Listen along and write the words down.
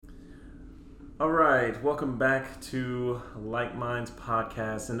All right, welcome back to Like Minds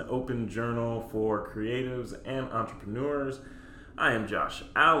Podcast, an open journal for creatives and entrepreneurs. I am Josh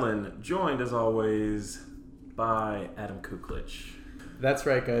Allen, joined as always by Adam Kuklich. That's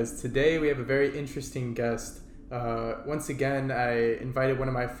right, guys. Today we have a very interesting guest. Once again, I invited one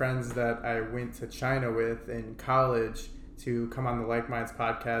of my friends that I went to China with in college to come on the Like Minds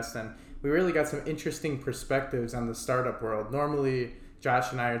podcast, and we really got some interesting perspectives on the startup world. Normally,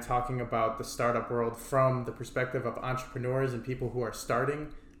 Josh and I are talking about the startup world from the perspective of entrepreneurs and people who are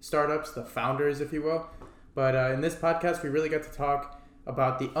starting startups, the founders, if you will. But in this podcast, we really got to talk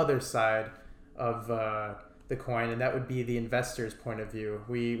about the other side of the coin, and that would be the investor's point of view.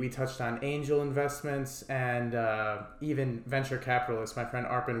 We touched on angel investments and even venture capitalists. My friend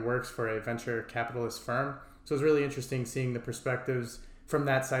Arpan works for a venture capitalist firm, so it was really interesting seeing the perspectives from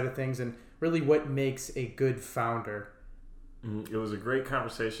that side of things and really what makes a good founder. It was a great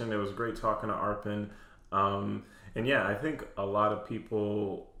conversation. It was great talking to Arpan. And yeah, I think a lot of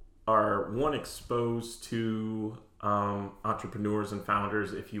people are, one, exposed to entrepreneurs and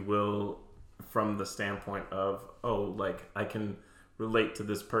founders, if you will, from the standpoint of, oh, like I can relate to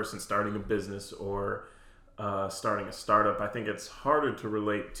this person starting a business or starting a startup. I think it's harder to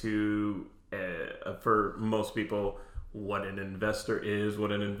relate to, for most people, what an investor is,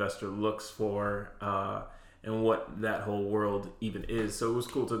 what an investor looks for, and what that whole world even is. So it was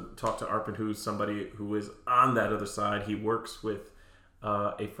cool to talk to Arpan, who's somebody who is on that other side. He works with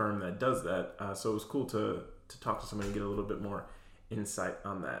a firm that does that. So it was cool to talk to somebody and get a little bit more insight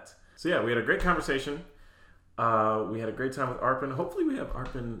on that. So yeah, we had a great conversation. We had a great time with Arpan. Hopefully we have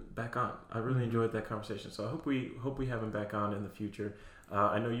Arpan back on. I really enjoyed that conversation. So I hope we have him back on in the future.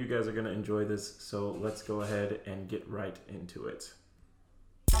 I know you guys are going to enjoy this. So let's go ahead and get right into it.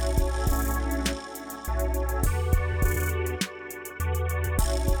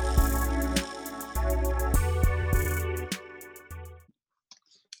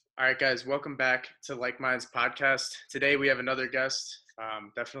 All right, guys, welcome back to Like Minds podcast. Today we have another guest.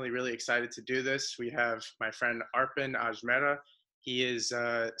 Definitely really excited to do this. We have my friend Arpan Ajmera. He is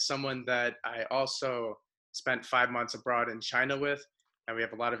someone that I also spent 5 months abroad in China with, and we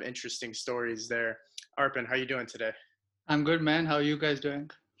have a lot of interesting stories there. Arpan, how are you doing today? I'm good, man. How are you guys doing?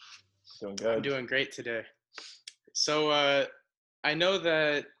 Doing good. I'm doing great today. So I know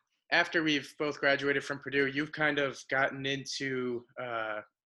that after we've both graduated from Purdue, you've kind of gotten into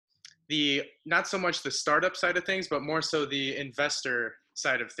the not so much the startup side of things, but more so the investor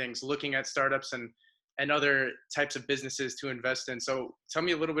side of things, looking at startups and other types of businesses to invest in. So tell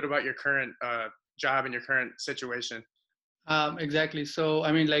me a little bit about your current job and your current situation. Exactly. So,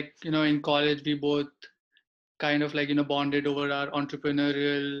 I mean, like, in college, we both kind of bonded over our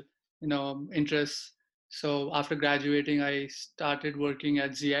entrepreneurial, interests. So after graduating, I started working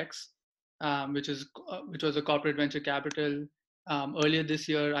at ZX, which was a corporate venture capital. Earlier this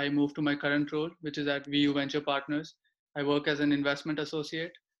year, I moved to my current role, which is at VU Venture Partners. I work as an investment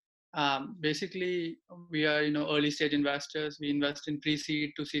associate. Basically, we are early stage investors. We invest in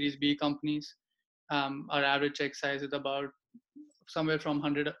pre-seed to Series B companies. Our average check size is about somewhere from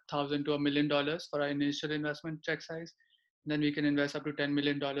 100,000 to $1 million for our initial investment check size. Then we can invest up to $10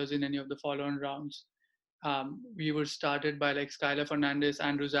 million in any of the follow-on rounds. We were started by like Skylar Fernandez,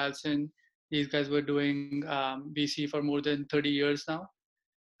 Andrew Zalson. These guys were doing VC for more than 30 years now.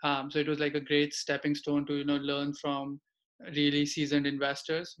 So it was like a great stepping stone to learn from really seasoned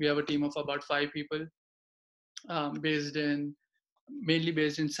investors. We have a team of about 5 people, mainly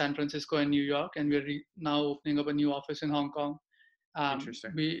based in San Francisco and New York, and we're now opening up a new office in Hong Kong.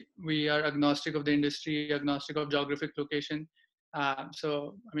 Interesting. We are agnostic of the industry, agnostic of geographic location.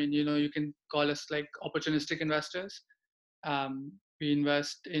 So I mean, you can call us like opportunistic investors. We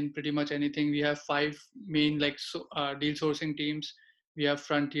invest in pretty much anything. We have 5 main deal sourcing teams. We have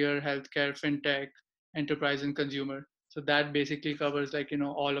frontier, healthcare, fintech, enterprise, and consumer. So that basically covers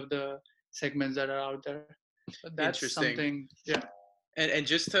all of the segments that are out there. So that's Interesting. something. Yeah. And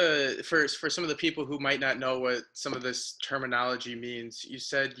just to for some of the people who might not know what some of this terminology means, you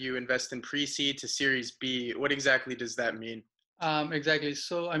said you invest in pre-seed to Series B. What exactly does that mean? Exactly.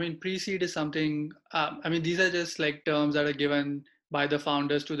 So, I mean, pre-seed is something, I mean, these are just like terms that are given by the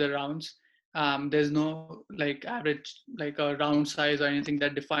founders to the rounds. There's no like average, like a round size or anything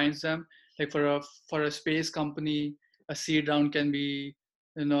that defines them. Like for a space company, a seed round can be,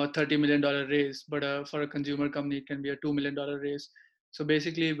 a $30 million raise, but for a consumer company, it can be a $2 million raise. So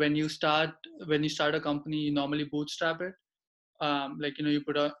basically, when you start a company, you normally bootstrap it. You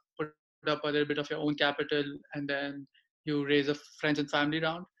put up a little bit of your own capital, and then you raise a friends and family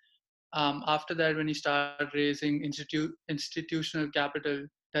round. After that, when you start raising institutional capital,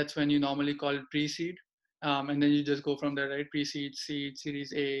 that's when you normally call it pre-seed. And then you just go from there, right? Pre-seed, seed,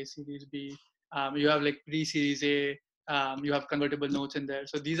 Series A, Series B. You have like pre-Series A. You have convertible notes in there.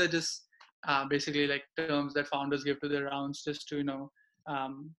 So these are just basically like terms that founders give to their rounds just to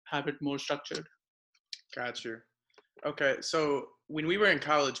have it more structured. Gotcha. Okay, so when we were in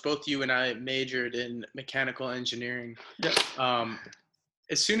college, both you and I majored in mechanical engineering. Yeah.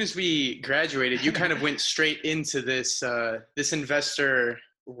 As soon as we graduated, you kind of went straight into this this investor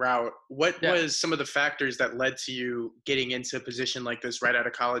route. What was some of the factors that led to you getting into a position like this right out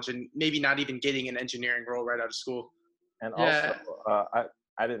of college, and maybe not even getting an engineering role right out of school? And also,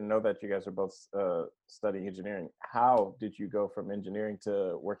 I didn't know that you guys are both studying engineering. How did you go from engineering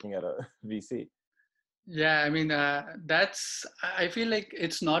to working at a VC? Yeah, I mean, I feel like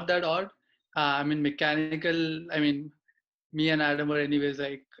it's not that odd. I mean, me and Adam were anyways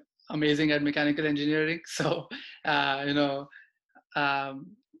like amazing at mechanical engineering. So,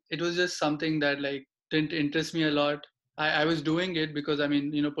 it was just something that like didn't interest me a lot. I was doing it because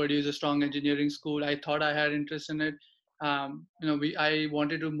Purdue is a strong engineering school. I thought I had interest in it. I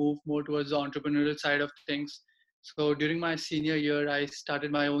wanted to move more towards the entrepreneurial side of things. So during my senior year, I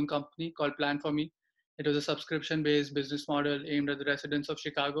started my own company called Plan for Me. It was a subscription-based business model aimed at the residents of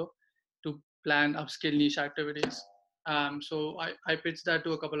Chicago to plan upskill niche activities. So I pitched that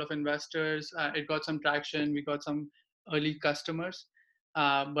to a couple of investors. It got some traction. We got some early customers.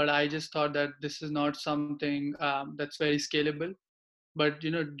 But I just thought that this is not something that's very scalable. But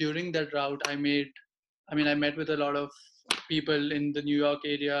during that route, I met with a lot of people in the New York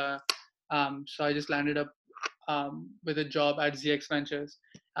area. So I just landed up with a job at ZX Ventures.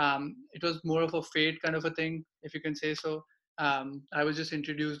 It was more of a fate kind of a thing, if you can say so. I was just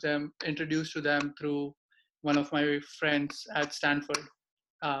introduced to them through one of my friends at Stanford.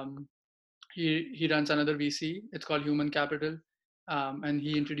 He runs another VC. It's called Human Capital. And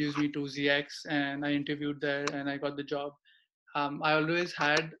he introduced me to ZX, and I interviewed there, and I got the job. I always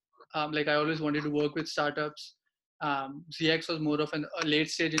wanted to work with startups. ZX was more of a late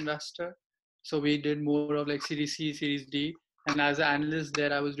stage investor. So we did more of like Series C, Series D. And as an analyst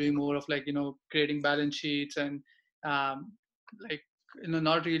there, I was doing more of like, creating balance sheets and not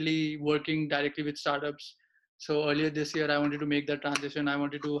really working directly with startups. So earlier this year, I wanted to make that transition. I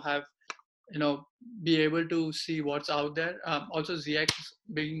wanted to have, be able to see what's out there. Also ZX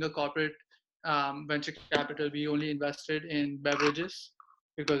being a corporate venture capital, we only invested in beverages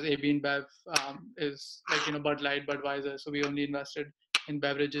because AB InBev is like, Bud Light, Budweiser. So we only invested in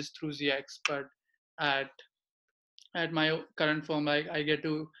beverages through ZX. But at my current firm, I get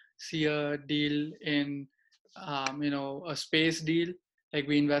to see a deal in, a space deal. Like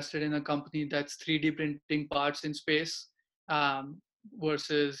we invested in a company that's 3D printing parts in space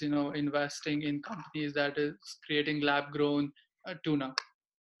versus, investing in companies that is creating lab grown tuna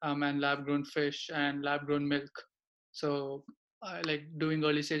and lab grown fish and lab grown milk. So like doing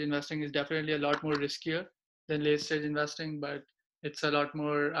early stage investing is definitely a lot more riskier than late stage investing, but it's a lot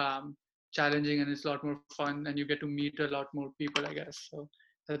more challenging and it's a lot more fun, and you get to meet a lot more people, I guess. So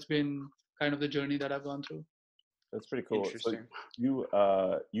that's been kind of the journey that I've gone through. That's pretty cool. So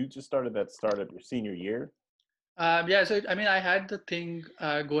you just started that startup your senior year? So I had the thing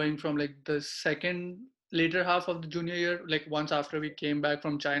going from like the later half of the junior year, like once after we came back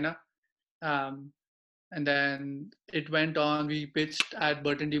from China. And then it went on. We pitched at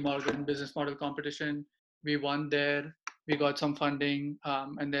Burton D. Morgan business model competition. We won there. We got some funding.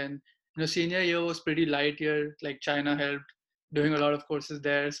 And then, senior year was pretty light year. Like China helped doing a lot of courses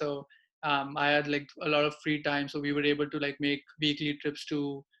there. So I had like a lot of free time. So we were able to like make weekly trips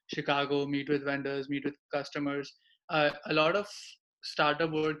to Chicago, meet with vendors, meet with customers. A lot of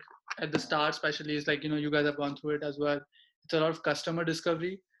startup work at the start, especially, is like, you guys have gone through it as well. It's a lot of customer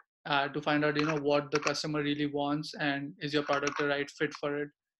discovery. To find out what the customer really wants and is your product the right fit for it.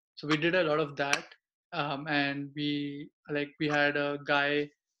 So we did a lot of that, and we had a guy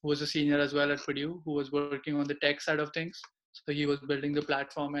who was a senior as well at Purdue who was working on the tech side of things. So he was building the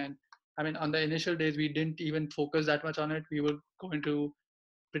platform, and on the initial days we didn't even focus that much on it. We were going to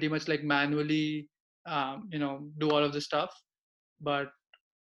pretty much like manually do all of the stuff. But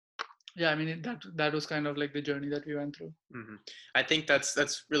yeah, that was kind of like the journey that we went through. Mm-hmm. I think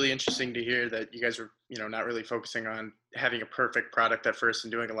that's really interesting to hear that you guys were not really focusing on having a perfect product at first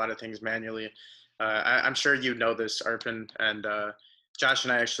and doing a lot of things manually. I'm sure you know this, Arpan, and Josh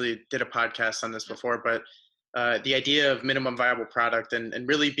and I actually did a podcast on this before, but the idea of minimum viable product and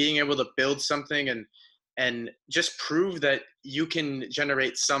really being able to build something and just prove that you can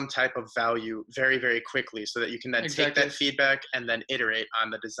generate some type of value very, very quickly so that you can then take that feedback and then iterate on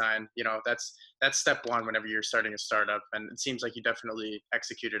the design. That's that's step one whenever you're starting a startup, and it seems like you definitely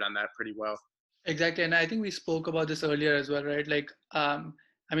executed on that pretty well. Exactly. And I think we spoke about this earlier as well, right? Like,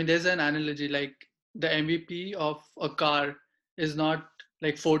 I mean, there's an analogy like the MVP of a car is not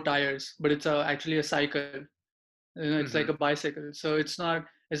like four tires, but it's actually a cycle. It's like a bicycle. So it's not,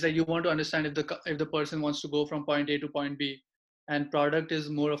 it's like you want to understand if the person wants to go from point A to point B, and product is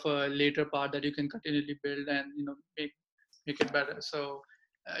more of a later part that you can continually build and, make it better. So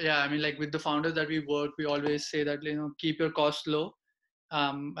yeah, I mean, like with the founders that we work, we always say that, keep your costs low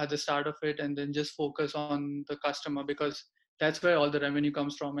at the start of it, and then just focus on the customer, because that's where all the revenue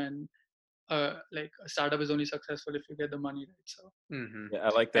comes from. And like a startup is only successful if you get the money right. So Yeah, I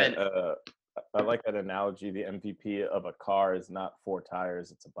like that. And I like that analogy. The MVP of a car is not four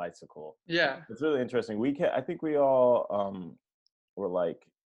tires; it's a bicycle. yeah. It's really interesting. I think we all were like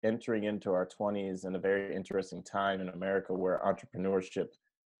entering into our 20s in a very interesting time in America where entrepreneurship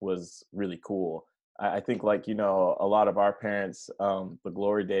was really cool. I think, like, a lot of our parents, the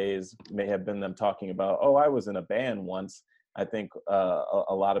glory days may have been them talking about, oh, I was in a band once. I think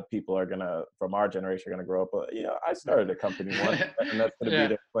a lot of people from our generation are gonna grow up. I started a company once, and that's gonna be Yeah.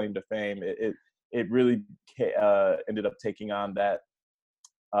 their claim to fame. It really ended up taking on that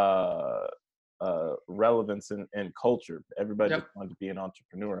uh, relevance in culture. Everybody Yep. just wanted to be an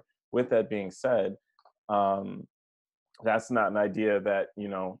entrepreneur. With that being said, um, that's not an idea that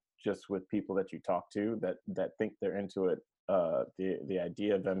just with people that you talk to that think they're into it. The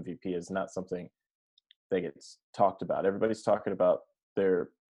idea of MVP is not something that gets talked about. Everybody's talking about their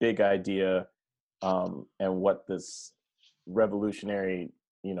big idea, and what this revolutionary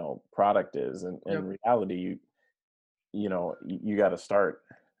product is. And in Yep. reality, you got to start.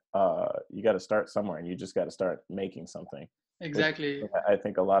 You got to start somewhere, and you just got to start making something. Which Exactly. I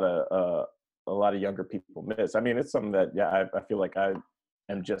think a lot of younger people miss. I mean, it's something that I feel like I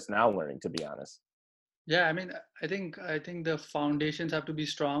am just now learning, to be honest. Yeah, I mean, I think the foundations have to be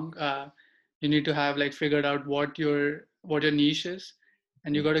strong. You need to have like figured out what your niche is,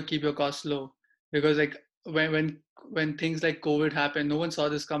 and you got to keep your costs low, because like when things like COVID happened, no one saw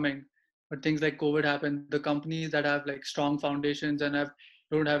this coming. But things like COVID happened, the companies that have like strong foundations and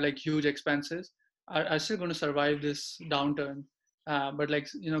don't have like huge expenses are still going to survive this downturn. But like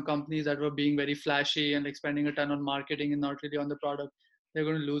companies that were being very flashy and like spending a ton on marketing and not really on the product, they're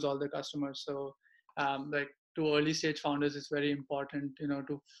going to lose all the customers. So like to early stage founders, it's very important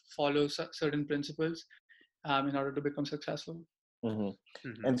to follow certain principles in order to become successful. hmm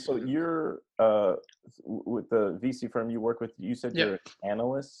Mhm. And so you're with the VC firm you work with. You said Yeah. you're an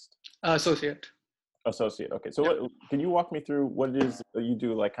analyst, Associate. associate. Okay, so Yeah. can you walk me through what it is that you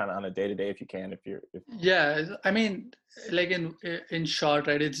do, like kind of on a day to day, if you can, if Yeah, I mean, like in short,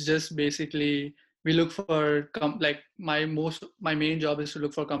 right? It's just basically we look for like my main job is to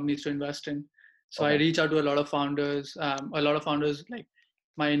look for companies to invest in. So I Okay. reach out to a lot of founders. A lot of founders, like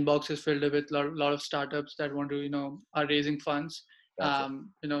my inbox is filled with lot of startups that want to are raising funds.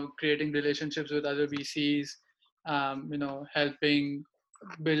 Gotcha. Creating relationships with other VCs. Helping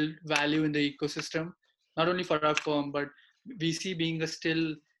build value in the ecosystem, not only for our firm, but VC being a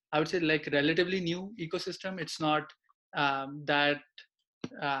still, I would say, like relatively new ecosystem. It's not that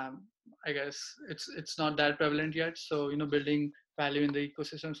I guess it's not that prevalent yet. So building value in the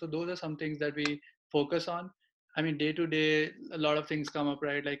ecosystem. So those are some things that we focus on. I mean, day to day, a lot of things come up,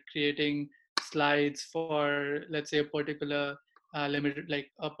 right? Like creating slides for, let's say, a particular limited,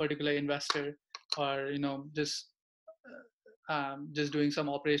 like a particular investor, or just doing some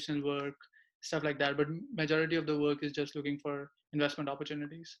operational work, stuff like that. But majority of the work is just looking for investment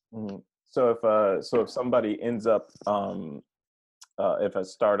opportunities. Mhm. So if somebody ends up, if a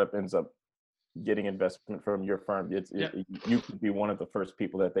startup ends up getting investment from your firm, Yeah. you could be one of the first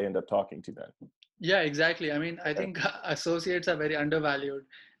people that they end up talking to then. Yeah, exactly. I mean, I think associates are very undervalued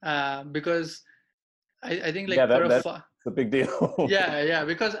because I think Yeah, like for that's a big deal. yeah,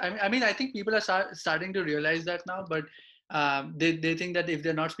 because I mean, I think people are starting to realize that now, but they think that if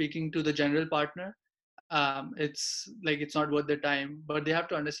they're not speaking to the general partner, it's like it's not worth their time. But they have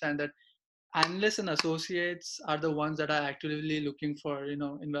to understand that analysts and associates are the ones that are actively looking for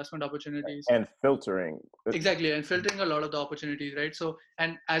investment opportunities. And filtering. Exactly, and filtering a lot of the opportunities, right? So,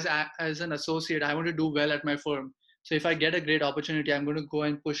 and as an associate, I want to do well at my firm. So if I get a great opportunity, I'm going to go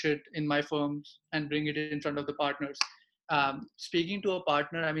and push it in my firm and bring it in front of the partners. Speaking to a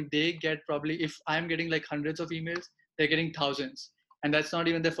partner, I mean, they get probably, if I'm getting like hundreds of emails, they're getting thousands, and that's not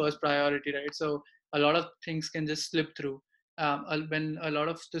even their first priority, right? So a lot of things can just slip through. When a lot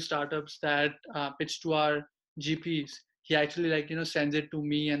of the startups that pitch to our GPs, he actually like sends it to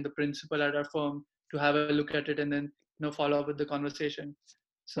me and the principal at our firm to have a look at it, and then follow up with the conversation.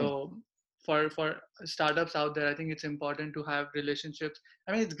 Hmm. So for startups out there, I think it's important to have relationships.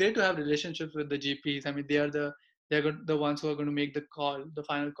 I mean, it's great to have relationships with the GPs. I mean, the ones who are going to make the call, the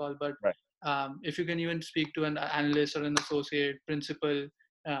final call. But Right. if you can even speak to an analyst or an associate principal,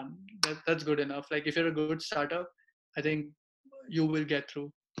 that's good enough. Like if you're a good startup, I think you will get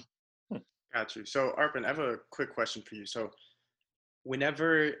through. Got you. So Arpan, I have a quick question for you. So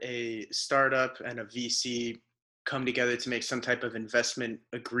whenever a startup and a VC come together to make some type of investment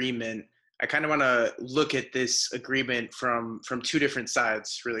agreement, I kind of want to look at this agreement from two different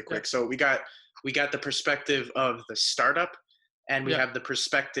sides really quick. So we got the perspective of the startup, and we have the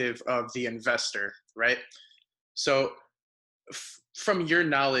perspective of the investor, right? So from your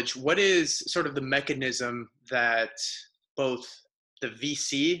knowledge, what is sort of the mechanism that both the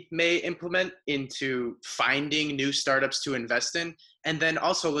VC may implement into finding new startups to invest in? And then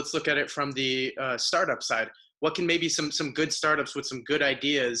also let's look at it from the startup side. What can maybe some good startups with some good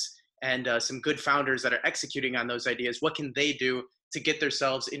ideas and some good founders that are executing on those ideas, what can they do to get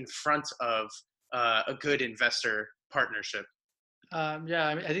themselves in front of a good investor partnership? Yeah,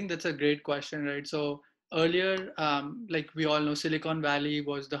 I mean, I think that's a great question, right? So earlier, like we all know, Silicon Valley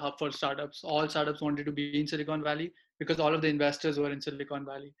was the hub for startups. All startups wanted to be in Silicon Valley because all of the investors were in Silicon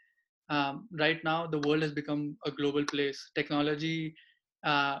Valley. Right now, the world has become a global place. Technology,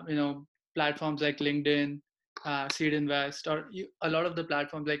 platforms like LinkedIn, Seed Invest, or a lot of the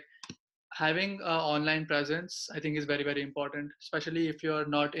platforms, like having an online presence, I think is very, very important, especially if you're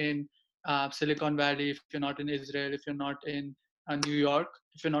not in Silicon Valley, if you're not in Israel, if you're not in New York,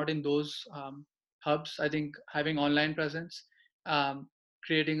 if you're not in those hubs. I think having online presence,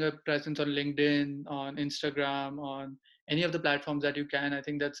 creating a presence on LinkedIn, on Instagram, on any of the platforms that you can, I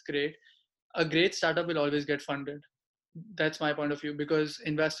think that's great. A great startup will always get funded. That's my point of view, because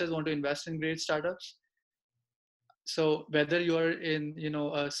investors want to invest in great startups. So whether you're in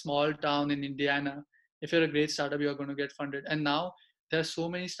a small town in Indiana, if you're a great startup, you're going to get funded. And now there's so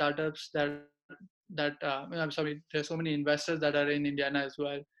many startups I'm sorry, there's so many investors that are in Indiana as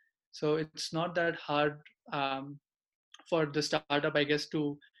well. So it's not that hard for the startup, I guess,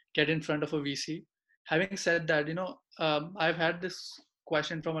 to get in front of a VC. Having said that, I've had this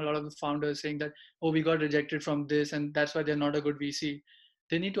question from a lot of the founders saying that, oh, we got rejected from this, and that's why they're not a good VC.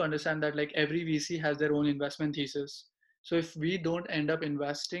 They need to understand that like every VC has their own investment thesis. So if we don't end up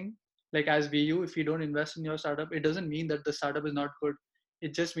investing, like as VU, if we don't invest in your startup, it doesn't mean that the startup is not good.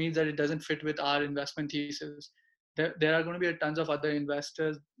 It just means that it doesn't fit with our investment thesis. There are going to be tons of other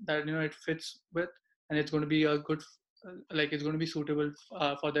investors that it fits with, and it's going to be a good, like it's going to be suitable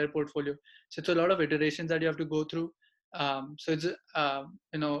for their portfolio. So it's a lot of iterations that you have to go through. So it's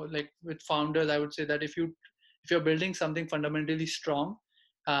like with founders, I would say that if you're building something fundamentally strong,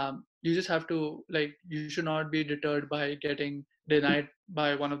 you just have to, like, you should not be deterred by getting denied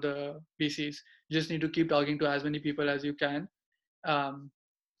by one of the VCs. You just need to keep talking to as many people as you can. um,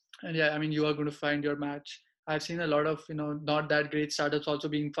 and yeah, I mean, you are going to find your match. I've seen a lot of not that great startups also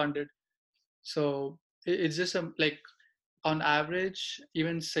being funded. So it's just like, on average,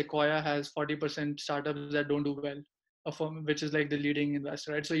 even Sequoia has 40% startups that don't do well, which is like the leading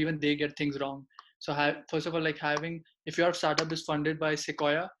investor, right? So even they get things wrong. So first of all, like if your startup is funded by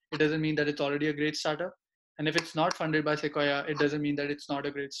Sequoia, it doesn't mean that it's already a great startup. And if it's not funded by Sequoia, it doesn't mean that it's not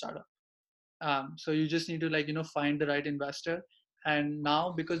a great startup. So you just need to, like, find the right investor. And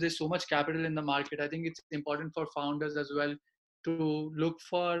now, because there's so much capital in the market, I think it's important for founders as well to look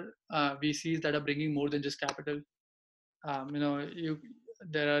for VCs that are bringing more than just capital.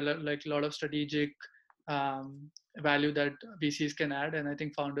 There are like a lot of strategic value that VCs can add, and I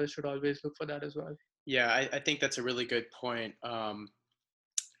think founders should always look for that as well. Yeah, I think that's a really good point.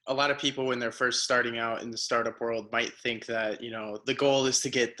 A lot of people, when they're first starting out in the startup world, might think that the goal is to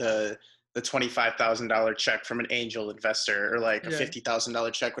get the $25,000 check from an angel investor, or like a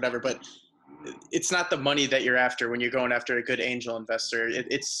 $50,000 check, whatever. But it's not the money that you're after when you're going after a good angel investor.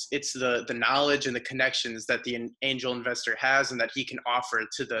 It's the knowledge and the connections that the angel investor has and that he can offer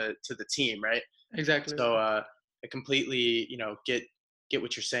to the team, right? Exactly. So I completely get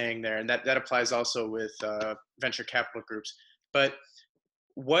what you're saying there, and that applies also with venture capital groups. But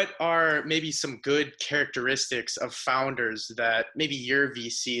what are maybe some good characteristics of founders that maybe your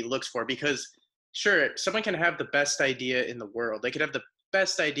VC looks for? Because sure, someone can have the best idea in the world. They could have the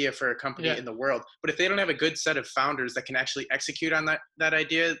best idea for a company in the world, but if they don't have a good set of founders that can actually execute on that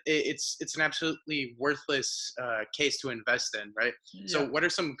idea, it's an absolutely worthless case to invest in, right? So what are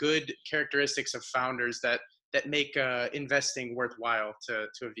some good characteristics of founders that make investing worthwhile to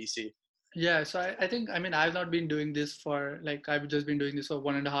a VC? Yeah, so I think, I mean, I've not been doing this I've just been doing this for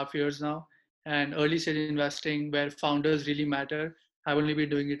 1.5 years now. And early stage investing, where founders really matter, I've only been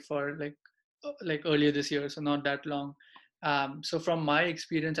doing it for like like earlier this year, so not that long. So from my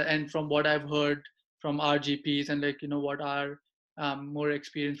experience and from what I've heard from our GPs and like what our more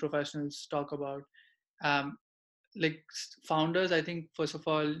experienced professionals talk about, um, like founders, I think first of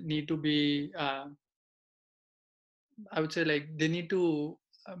all need to be, I would say like they need to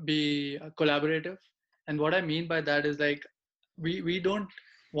be collaborative. And what I mean by that is like we don't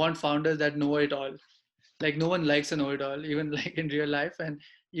want founders that know it all. Like no one likes a know-it-all, even like in real life and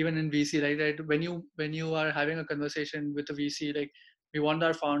even in VC. Right? When you are having a conversation with a VC, like we want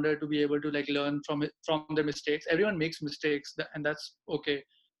our founder to be able to like learn from it, from their mistakes. Everyone makes mistakes, and that's okay.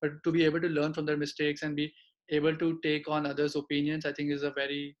 But to be able to learn from their mistakes and be able to take on others' opinions, I think is a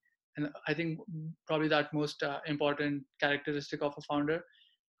very, and I think probably that most important characteristic of a founder.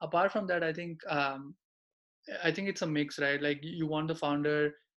 Apart from that, I think it's a mix, right? Like you want the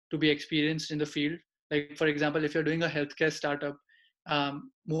founder to be experienced in the field. Like for example, if you're doing a healthcare startup,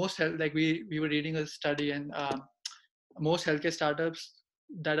 most health, like we were reading a study, and most healthcare startups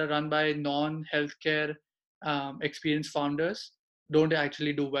that are run by non-healthcare experienced founders don't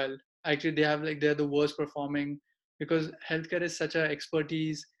actually do well. Actually, they're the worst performing, because healthcare is such a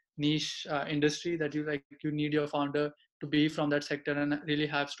expertise niche industry that you need your founder to be from that sector and really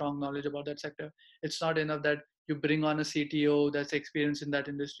have strong knowledge about that sector. It's not enough that you bring on a CTO that's experienced in that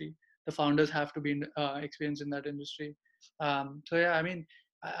industry. The founders have to be experienced in that industry. So yeah, I mean,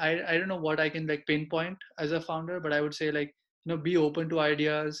 I don't know what I can like pinpoint as a founder, but I would say like be open to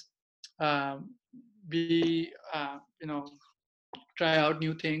ideas, um, be try out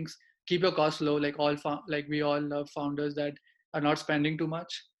new things, keep your costs low. Like like we all love founders that are not spending too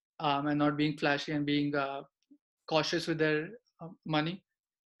much, and not being flashy and being cautious with their money,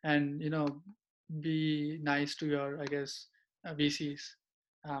 and be nice to your, I guess, VCs.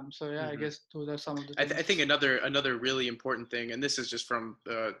 So yeah, I Mhm. guess those are some of the I things. think another really important thing, and this is just from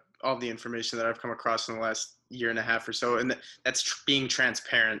all the information that I've come across in the last year and a half or so, and that's being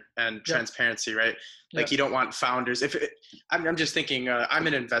transparent and Yeah, transparency, right? yeah, Like you don't want founders. I'm just thinking, I'm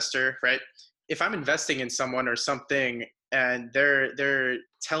an investor, right? If I'm investing in someone or something, and they're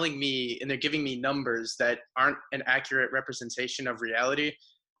telling me and they're giving me numbers that aren't an accurate representation of reality,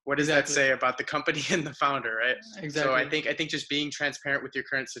 what does that exactly, say about the company and the founder, right? So I exactly. think I think just being transparent with your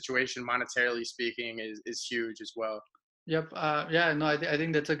current situation, monetarily speaking, is huge as well. Yep. Yeah. No, I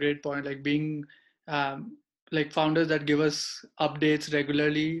think that's a great point. Like being, um, like founders that give us updates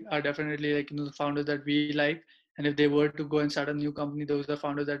regularly are definitely like the founders that we like. And if they were to go and start a new company, those are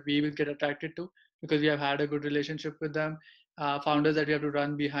founders that we will get attracted to because we have had a good relationship with them. Founders that we have to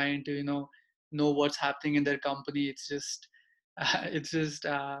run behind to know what's happening in their company. It's just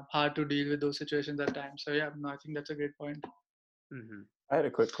hard to deal with those situations at times. So yeah, no, I think that's a great point. Hmm. I had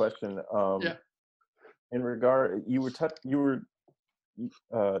a quick question. Yeah. In regard, you were touching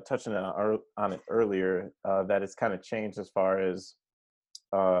on it earlier, that it's kind of changed as far as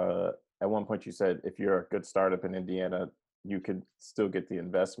at one point you said if you're a good startup in Indiana, you could still get the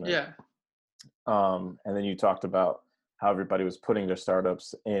investment. Yeah. And then you talked about how everybody was putting their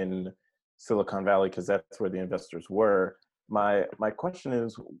startups in Silicon Valley because that's where the investors were. My question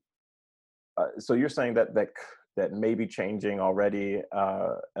is, so you're saying that may be changing already.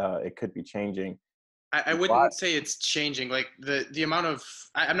 It could be changing. I Why? wouldn't say it's changing. Like the amount of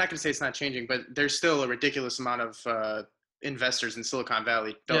I'm not going to say it's not changing, but there's still a ridiculous amount of investors in Silicon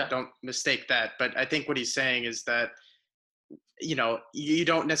Valley. Don't Yeah. don't mistake that. But I think what he's saying is that you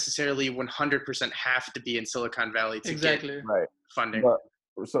don't necessarily 100% have to be in Silicon Valley to get Exactly. Right. funding. But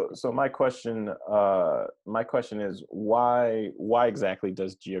so my question is why exactly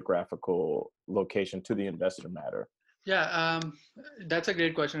does geographical location to the investor matter? Yeah, that's a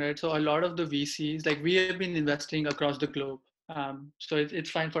great question, right? So a lot of the VCs, like we have been investing across the globe. So it's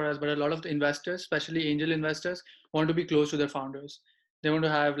fine for us, but a lot of the investors, especially angel investors, want to be close to their founders. They want to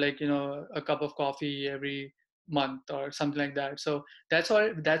have like, a cup of coffee every month or something like that. So that's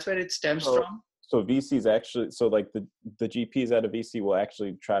where it stems So from. so VCs actually, so like the GPs at a VC will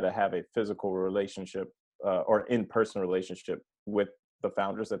actually try to have a physical relationship or in-person relationship with the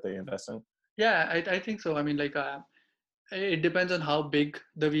founders that they invest in. Yeah, I think so. I mean, like, it depends on how big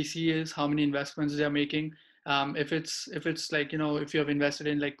the VC is, how many investments they are making. If it's like if you have invested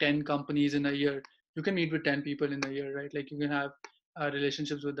in like 10 companies in a year, you can meet with 10 people in a year, right? Like you can have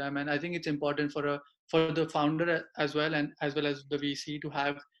relationships with them, and I think it's important for the founder as well, and as well as the VC to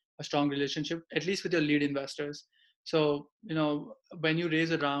have a strong relationship, at least with your lead investors. So when you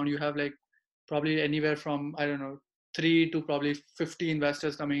raise a round, you have like probably anywhere from, I don't know, 3 to probably 50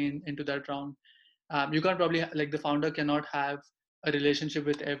 investors coming into that round. You can't probably, like, the founder cannot have a relationship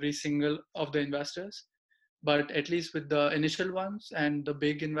with every single of the investors, but at least with the initial ones and the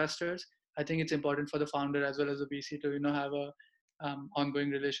big investors, I think it's important for the founder as well as the VC to have a ongoing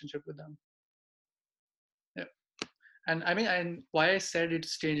relationship with them. Yeah. And I mean, and why I said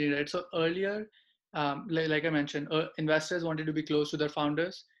it's changing, right? So earlier, like I mentioned, investors wanted to be close to their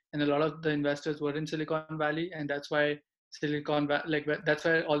founders, and a lot of the investors were in Silicon Valley, and that's why that's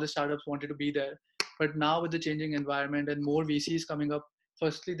why all the startups wanted to be there. But now with the changing environment and more VCs coming up,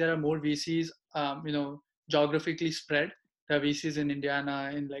 firstly there are more VCs, geographically spread. There are VCs in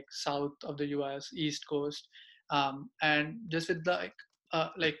Indiana, in like south of the US, East Coast, and just with like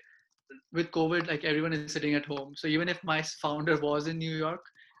with COVID, like everyone is sitting at home. So even if my founder was in New York,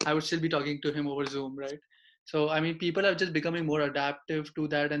 I would still be talking to him over Zoom, right? So I mean, people are just becoming more adaptive to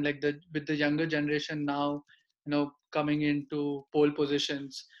that, and like with the younger generation now, coming into pole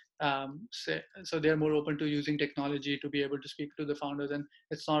positions, so they're more open to using technology to be able to speak to the founders, and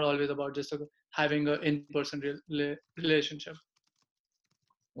it's not always about just having an in-person relationship.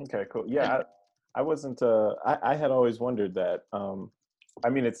 Okay, cool. And Yeah, I wasn't. I had always wondered that. I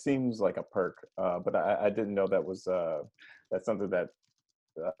mean, it seems like a perk, but I didn't know that was that's something that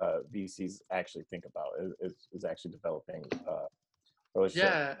VCs actually think about. Is actually developing relationship.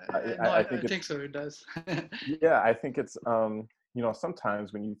 yeah, I I think think it's so. It does. yeah. I think it's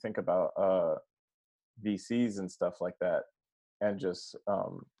sometimes when you think about VCs and stuff like that, and just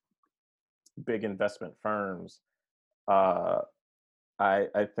big investment firms. Uh,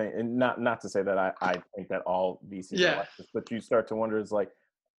 I think, and not to say that I think that all VCs are Yeah. like this, but you start to wonder, is like,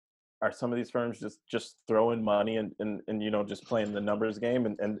 are some of these firms just throwing money and just playing the numbers game,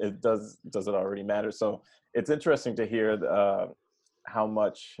 and it does it already matter? So it's interesting to hear how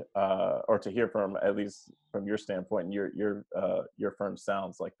much or to hear from, at least from your standpoint, your firm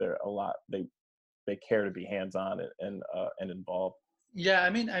sounds like they're a lot, they care to be hands on and involved. Yeah, I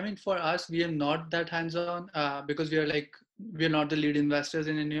mean, for us, we are not that hands-on because we are not the lead investors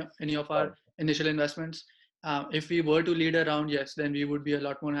in any of our Right. initial investments. If we were to lead around, yes, then we would be a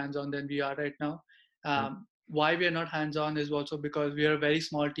lot more hands-on than we are right now. Why we are not hands-on is also because we are a very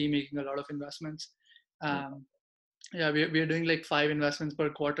small team making a lot of investments. Um, yeah, we are doing like 5 investments per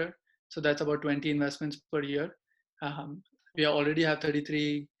quarter, so that's about 20 investments per year. Um, we already have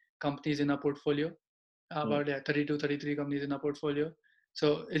 33 companies in our portfolio, Mm. about 32 33 companies in our portfolio,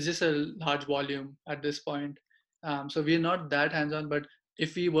 so it's just a large volume at this point. So we're not that hands-on, but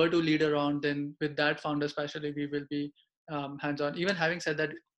if we were to lead around, then with that founder especially, we will be hands-on. Even having said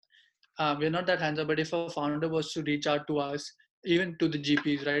that, we're not that hands-on, but if a founder was to reach out to us, even to the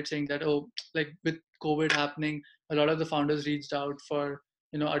GPs, right, saying that, oh, like with COVID happening, a lot of the founders reached out for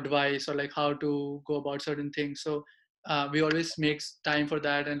advice or like how to go about certain things. So we always makes time for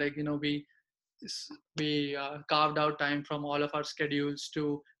that, and like we carved out time from all of our schedules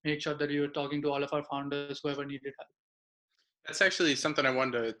to make sure that we were talking to all of our founders, whoever needed help. That's actually something I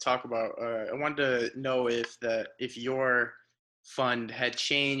wanted to talk about. I wanted to know if your fund had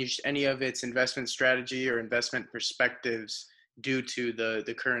changed any of its investment strategy or investment perspectives due to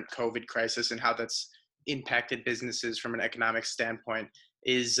the current COVID crisis and how that's impacted businesses from an economic standpoint.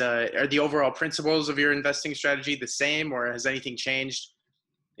 Are the overall principles of your investing strategy the same, or has anything changed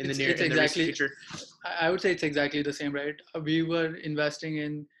in It's the recent exactly, future? I would say it's exactly the same, right? We were investing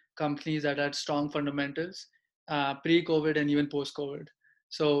in companies that had strong fundamentals pre-COVID and even post-COVID.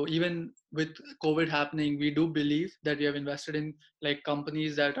 So even with COVID happening, we do believe that we have invested in like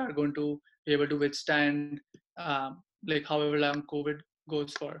companies that are going to be able to withstand like however long COVID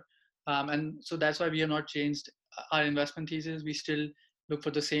goes for. And so that's why we have not changed our investment thesis. We still look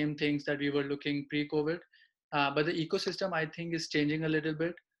for the same things that we were looking pre-COVID. But the ecosystem, I think, is changing a little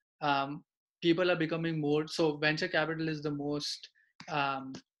bit. Um, People are becoming more, so venture capital is the most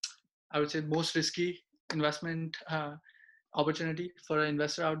um, I would say most risky investment opportunity for an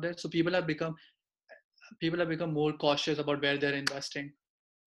investor out there. So people have become more cautious about where they're investing.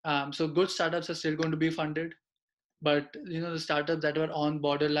 So good startups are still going to be funded, but the startups that were on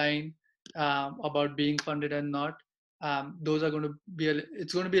borderline about being funded and not, those are going to be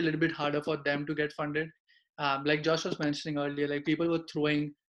it's going to be a little bit harder for them to get funded. Like Josh was mentioning earlier, like people were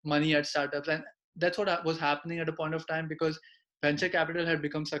throwing money at startups, and that's what was happening at a point of time, because venture capital had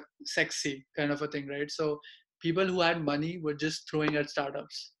become sexy kind of a thing, right? So people who had money were just throwing at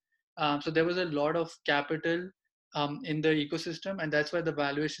startups. So there was a lot of capital in the ecosystem, and that's why the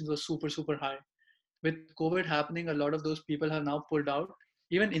valuations were super super high. With COVID happening, a lot of those people have now pulled out.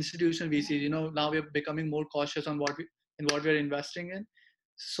 Even institutional VCs, now we're becoming more cautious on what we're investing in.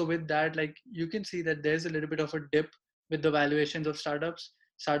 So with that, like you can see that there's a little bit of a dip with the valuations of startups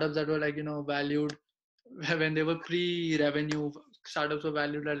that were like valued when they were pre-revenue. Startups were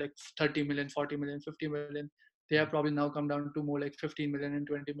valued at like 30 million, 40 million, 50 million. They have probably now come down to more like 15 million and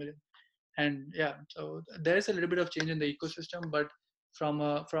 20 million. And yeah, so there is a little bit of change in the ecosystem, but from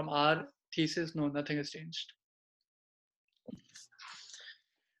our thesis, no, nothing has changed.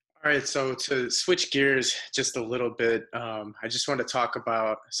 All right, so to switch gears just a little bit, I just want to talk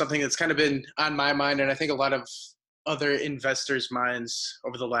about something that's kind of been on my mind, and I think a lot of other investors' minds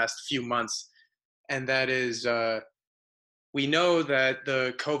over the last few months, and that is we know that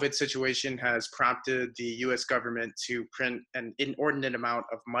the COVID situation has prompted the US government to print an inordinate amount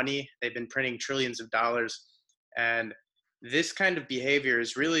of money. They've been printing trillions of dollars. And this kind of behavior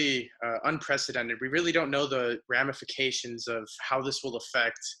is really unprecedented. We really don't know the ramifications of how this will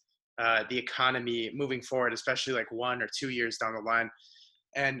affect the economy moving forward, especially like 1 or 2 years down the line.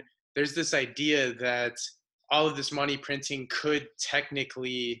 And there's this idea that all of this money printing could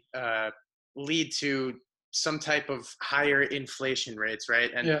technically lead to some type of higher inflation rates, right?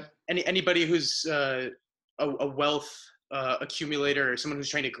 And Yeah. anybody who's a wealth accumulator or someone who's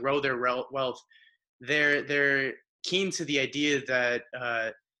trying to grow their wealth, they're keen to the idea that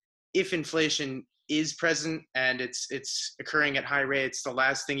if inflation is present and it's occurring at high rates, the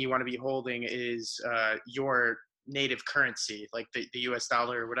last thing you want to be holding is your native currency, like the US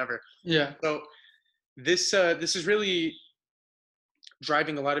dollar or whatever. Yeah. So this is really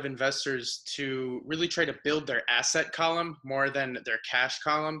driving a lot of investors to really try to build their asset column more than their cash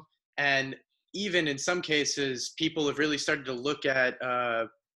column. And even in some cases, people have really started to look at,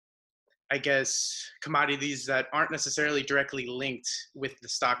 I guess, commodities that aren't necessarily directly linked with the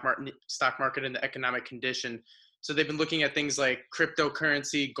stock market and the economic condition. So they've been looking at things like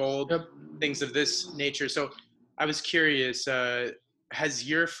cryptocurrency, gold, Yep. things of this nature. So I was curious, has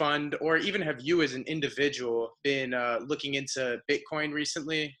your fund, or even have you as an individual, been looking into Bitcoin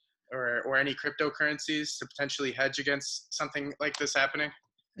recently, or any cryptocurrencies to potentially hedge against something like this happening?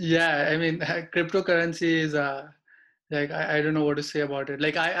 Yeah, I mean, cryptocurrency is like I don't know what to say about it.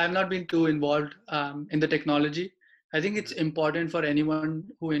 Like I've not been too involved in the technology. I think it's important for anyone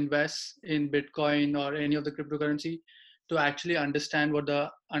who invests in Bitcoin or any of the cryptocurrency to actually understand what the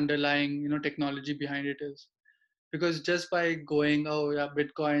underlying technology behind it is. Because just by going, oh yeah,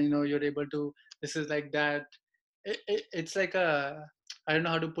 Bitcoin, you're able to, this is like that. It's like a, I don't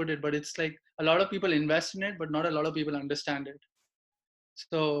know how to put it, but it's like a lot of people invest in it, but not a lot of people understand it.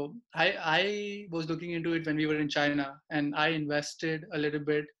 So I was looking into it when we were in China, and I invested a little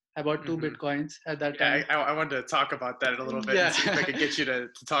bit. I bought two Bitcoins at that Yeah, time. I wanted to talk about that a little bit and Yeah. see if I could get you to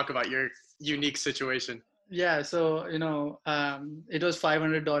talk about your unique situation. Yeah, so it was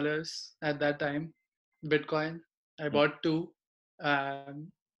 $500 at that time, Bitcoin. I bought two.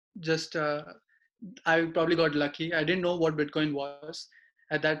 Um, just I probably got lucky. I didn't know what Bitcoin was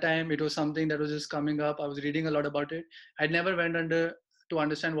at that time. It was something that was just coming up. I was reading a lot about it. I never went under to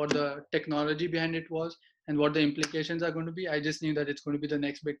understand what the technology behind it was and what the implications are going to be. I just knew that it's going to be the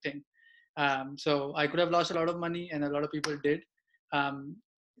next big thing. So I could have lost a lot of money, and a lot of people did. Um,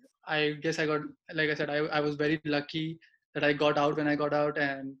 I guess I got, like I said, I was very lucky that I got out when I got out,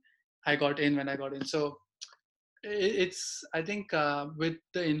 and I got in when I got in. So it's, I think, with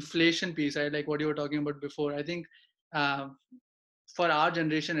the inflation piece, right, like what you were talking about before, I think uh, for our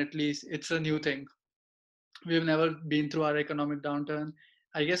generation at least, it's a new thing. We've never been through our economic downturn.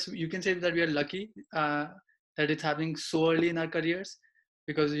 I guess you can say that we are lucky that it's happening so early in our careers,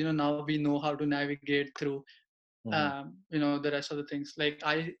 because now we know how to navigate through the rest of the things. Like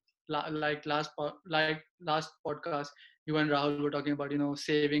last podcast, you and Rahul were talking about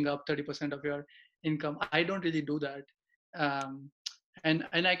saving up 30% of your income. I don't really do that, um, and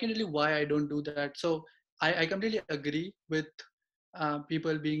I can tell you why I don't do that. So I completely agree with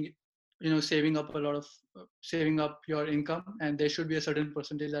people being saving up a lot of saving up your income, and there should be a certain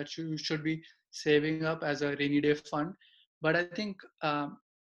percentage that you should be saving up as a rainy day fund. But I think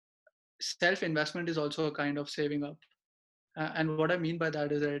self investment is also a kind of saving up. And what I mean by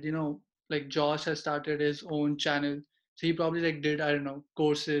that is that like Josh has started his own channel, so he probably like did, I don't know,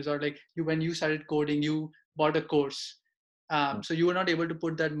 courses, or like you, when you started coding, you bought a course. So you were not able to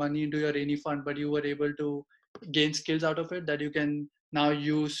put that money into your rainy fund, but you were able to gain skills out of it that you can now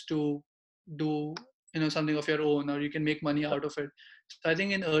use to do something of your own, or you can make money out of it. So I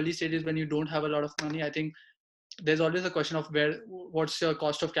think in early stages, when you don't have a lot of money, I think there's always a question of what's your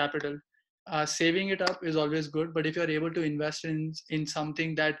cost of capital. Saving it up is always good, but if you're able to invest in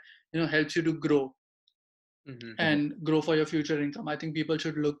something that helps you to grow and grow for your future income, I think people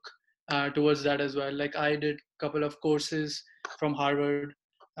should look towards that as well. Like I did a couple of courses from Harvard.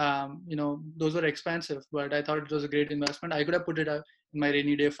 Those were expensive, but I thought it was a great investment. I could have put it in my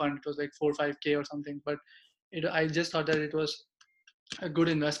rainy day fund. It was like 4 or 5K or something, but I just thought that it was a good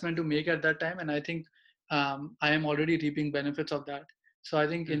investment to make at that time. And I think I am already reaping benefits of that. So I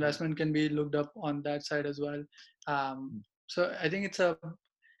think investment can be looked up on that side as well. So I think it's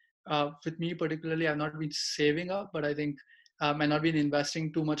with me particularly, I've not been saving up, but I think I've not been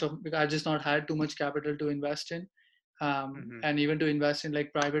investing too much because I've just not had too much capital to invest in. And even to invest in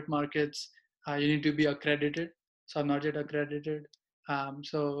like private markets, you need to be accredited. So I'm not yet accredited.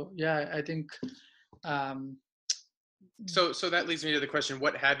 So yeah, I think. So that leads me to the question: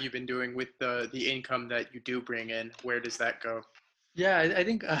 what have you been doing with the income that you do bring in? Where does that go? Yeah, I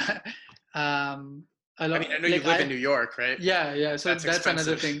think. I mean, I know you live in New York, right? Yeah. So that's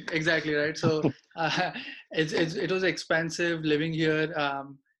another thing. Exactly right. So it was expensive living here.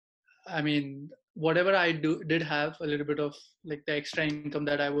 I mean, whatever I did have a little bit of like the extra income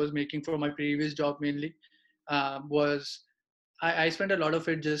that I was making from my previous job mainly was I spent a lot of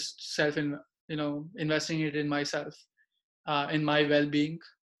it just investing it in myself, in my well-being,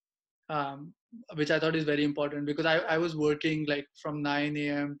 which I thought is very important because I was working like from 9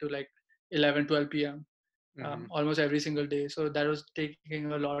 a.m. to like 11, 12 p.m. Almost every single day. So that was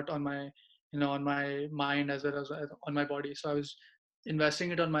taking a lot on my, on my mind as well as on my body. So I was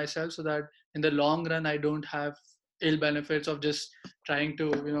investing it on myself so that in the long run, I don't have ill benefits of just trying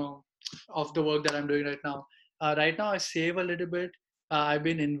to, of the work that I'm doing right now. Right now, I save a little bit. I've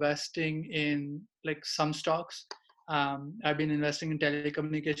been investing in like some stocks. I've been investing in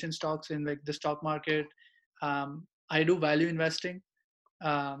telecommunication stocks in like the stock market. I do value investing,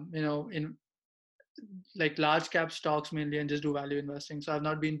 in like large cap stocks mainly, and just do value investing. So I've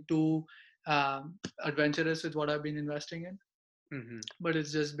not been too adventurous with what I've been investing in. But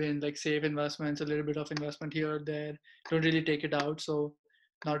it's just been like safe investments, a little bit of investment here or there. Don't really take it out, so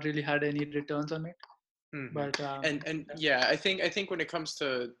not really had any returns on it. But yeah, I think when it comes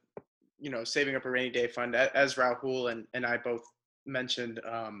to saving up a rainy day fund, as Rahul and I both mentioned,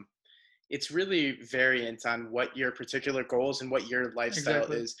 it's really variant on what your particular goals and what your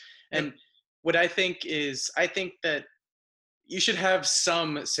lifestyle is. And what I think that you should have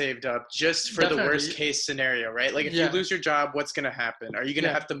some saved up just for the worst case scenario, right? Like if you lose your job, what's going to happen? Are you going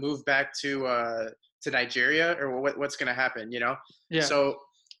to have to move back to Nigeria, or what's going to happen?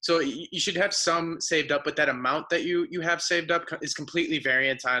 So you should have some saved up, but that amount that you have saved up is completely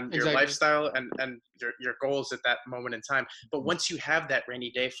variant on your lifestyle and your goals at that moment in time. But once you have that rainy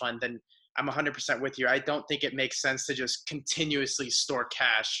day fund, then I'm 100% with you. I don't think it makes sense to just continuously store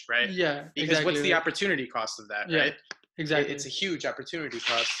cash, right? Yeah. Because what's the opportunity cost of that, right? Exactly. It's a huge opportunity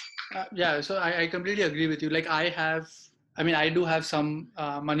cost. So I completely agree with you. Like I do have some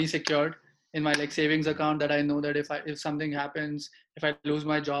money secured in my like savings account that I know that if something happens, if I lose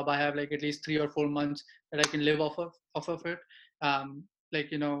my job, I have like at least 3 or 4 months that I can live off of it.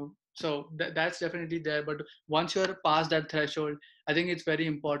 So that's definitely there. But once you're past that threshold, I think it's very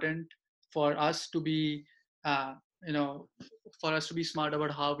important for us to be, smart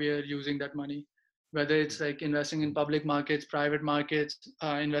about how we are using that money. Whether it's like investing in public markets, private markets,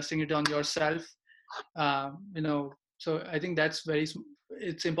 investing it on yourself, So I think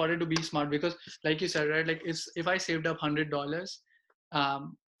it's important to be smart because, like you said, right? Like if I saved up $100,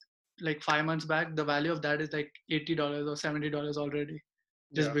 like 5 months back, the value of that is like $80 or $70 already,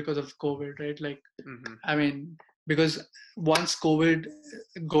 just because of COVID, right? Like, I mean, because once COVID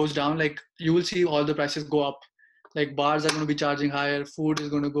goes down, like you will see all the prices go up. Like bars are going to be charging higher, food is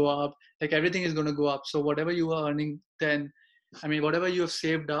going to go up, like everything is going to go up. So whatever you are earning then, whatever you have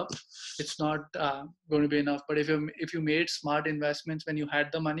saved up, it's not going to be enough. But if you made smart investments when you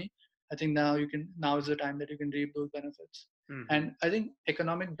had the money, I think now is the time that you can reap those benefits. And I think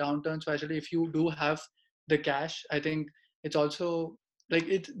economic downturn, especially if you do have the cash, I think it's also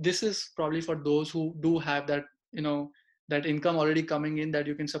like this is probably for those who do have that, that income already coming in, that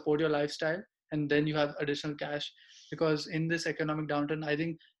you can support your lifestyle, and then you have additional cash. Because in this economic downturn, I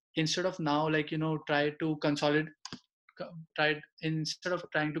think instead of now, instead of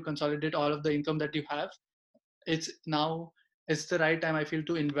trying to consolidate all of the income that you have, it's the right time, I feel,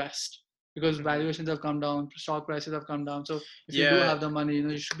 to invest, because valuations have come down, stock prices have come down. So if you do have the money,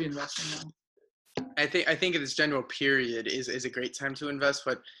 you should be investing now. I think in this general period is a great time to invest,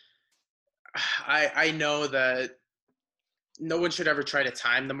 but I know that no one should ever try to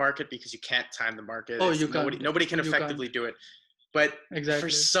time the market, because you can't time the market. Nobody can effectively do it. But for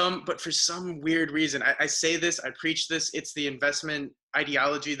some weird reason, I say this, I preach this, it's the investment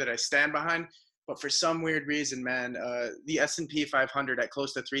ideology that I stand behind. But for some weird reason, man, the S&P 500 at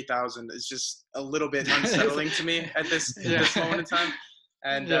close to 3,000 is just a little bit unsettling to me at this moment in time.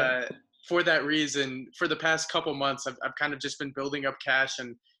 And for that reason, for the past couple months, I've kind of just been building up cash,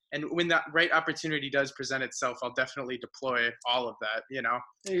 and when that right opportunity does present itself, I'll definitely deploy all of that,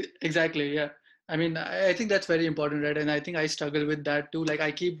 Exactly, yeah. I mean, I think that's very important, right? And I think I struggle with that too. Like I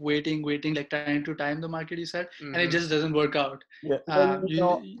keep waiting, like trying to time the market, you said, and it Mm-hmm. just doesn't work out. Yeah, well,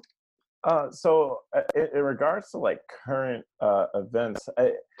 You, in regards to like current events,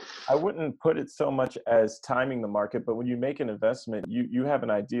 I wouldn't put it so much as timing the market, but when you make an investment, you have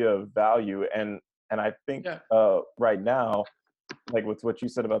an idea of value, and I think yeah, right now, like with what you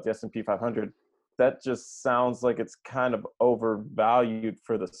said about the S&P 500, that just sounds like it's kind of overvalued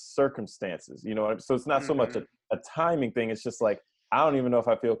for the circumstances, you know. So it's not so much Mm-hmm. a timing thing. It's just like I don't even know if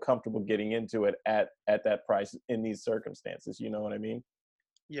I feel comfortable getting into it at that price in these circumstances. You know what I mean?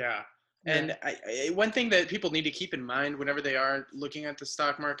 Yeah. yeah, And one thing that people need to keep in mind whenever they are looking at the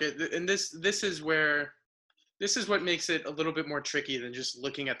stock market, and this is where this is what makes it a little bit more tricky than just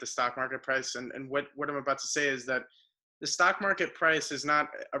looking at the stock market price. And what I'm about to say is that the stock market price is not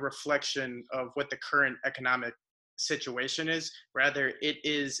a reflection of what the current economic situation is. Rather, it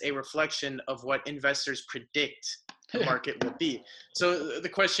is a reflection of what investors predict the yeah, market will be. So the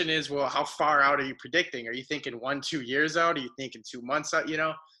question is, well, how far out are you predicting? Are you thinking 1-2 years out? Are you thinking 2 months out? You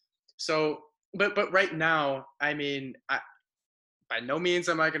know, so but right now, I mean, by no means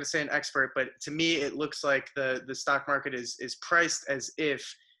am I going to say an expert, but to me, it looks like the stock market is priced as if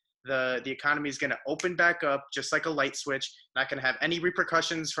the economy is going to open back up just like a light switch, not going to have any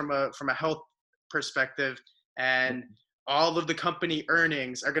repercussions from a health perspective, and all of the company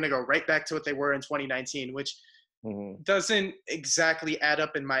earnings are going to go right back to what they were in 2019, which Mm-hmm. doesn't exactly add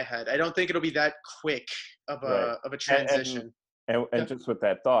up in my head. I don't think it'll be that quick of Right. a And and transition. and, yeah, and just with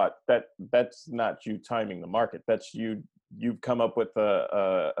that thought, that's not you timing the market. That's you've come up with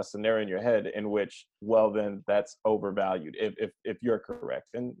a scenario in your head in which, well, then that's overvalued if you're correct.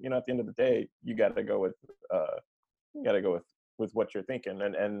 And you know, at the end of the day, you got to go with what you're thinking,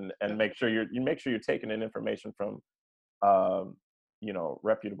 and yeah, make sure you make sure you're taking in information from um,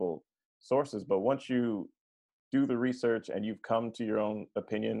 reputable sources. But once you do the research and you've come to your own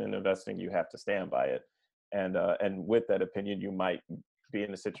opinion in investing, you have to stand by it. And with that opinion, you might be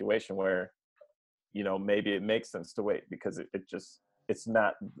in a situation where, maybe it makes sense to wait because it just it's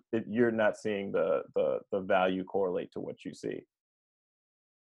not you're not seeing the value correlate to what you see.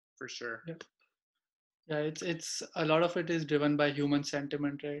 For sure. yeah. Yeah, it's a lot of it is driven by human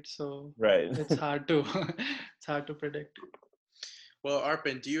sentiment, right? So Right. it's hard to it's hard to predict. Well,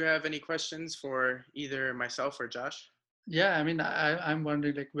 Arpin, do you have any questions for either myself or Josh? Yeah, I mean, I'm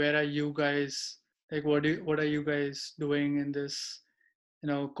wondering like where are you guys like what are you guys doing in this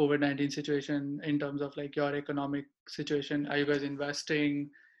COVID-19 situation in terms of like your economic situation? Are you guys investing?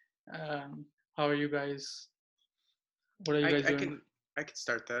 How are you guys? What are you I, guys I doing? can I can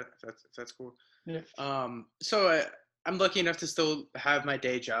start that if that's cool. Yeah. So I'm lucky enough to still have my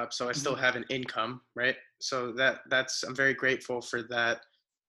day job, so I still Mhm. have an income, right? So that's I'm very grateful for that.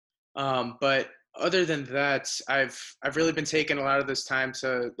 But other than that, I've really been taking a lot of this time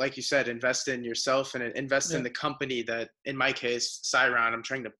to, like you said, invest in yourself and invest in Yeah. the company that, in my case, Cyron, I'm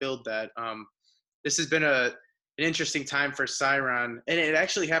trying to build that. This has been an interesting time for Cyron, and it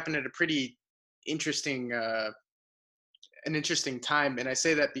actually happened at a pretty interesting an interesting time. And I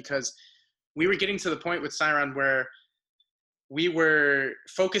say that because we were getting to the point with Cyron where we were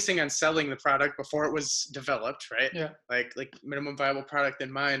focusing on selling the product before it was developed, right? Yeah. Like minimum viable product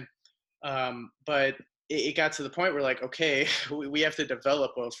in mind. But it got to the point where like, okay, we have to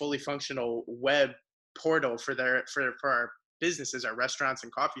develop a fully functional web portal for our businesses, our restaurants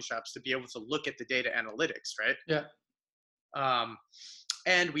and coffee shops, to be able to look at the data analytics, right? Yeah. Um,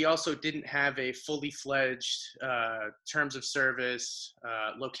 and we also didn't have a fully fledged terms of service,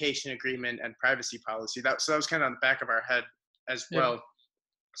 location agreement, and privacy policy. So that was kind of on the back of our head as Yeah. well.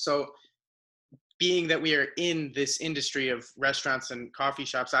 So being that we are in this industry of restaurants and coffee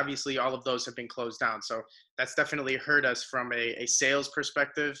shops, obviously all of those have been closed down. So that's definitely hurt us from a sales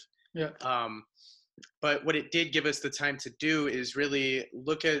perspective. Yeah. But what it did give us the time to do is really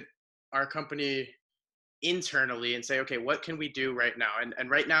look at our company internally and say, okay, what can we do right now? And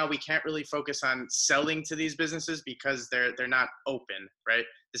right now we can't really focus on selling to these businesses because they're not open, right?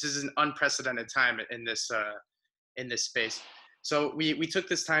 This is an unprecedented time in this space. So we took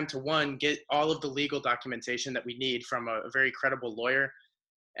this time to, one, get all of the legal documentation that we need from a very credible lawyer.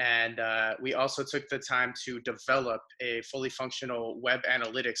 And we also took the time to develop a fully functional web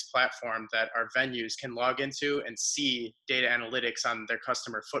analytics platform that our venues can log into and see data analytics on their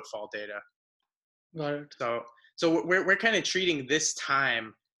customer footfall data. Got it. So we're kind of treating this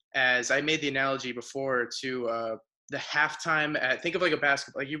time as, I made the analogy before to the halftime at, think of like a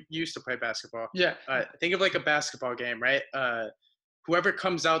basketball. You used to play basketball. Yeah. Think of like a basketball game, right? Whoever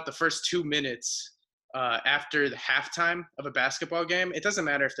comes out the first 2 minutes after the halftime of a basketball game, it doesn't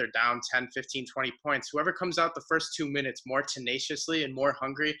matter if they're down 10, 15, 20 points. Whoever comes out the first 2 minutes more tenaciously and more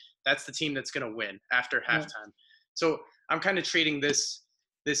hungry, that's the team that's going to win after Yeah. halftime. So I'm kind of treating this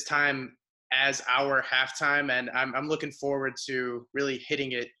time as our halftime, and I'm looking forward to really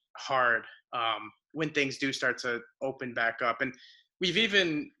hitting it hard when things do start to open back up. And we've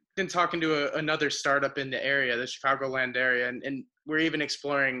even been talking to another startup in the area, the Chicagoland area, and we're even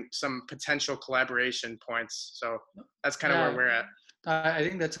exploring some potential collaboration points. So that's kind of where Yeah, we're at. I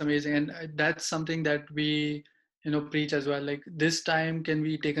think that's amazing, and that's something that we, preach as well. Like this time can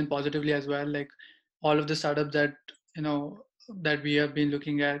be taken positively as well. Like all of the startups that you know that we have been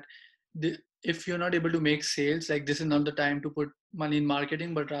looking at, if you're not able to make sales, like this is not the time to put money in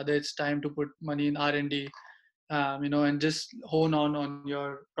marketing, but rather it's time to put money in R&D, and just hone on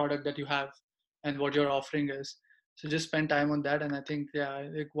your product that you have and what your offering is. So just spend time on that, and I think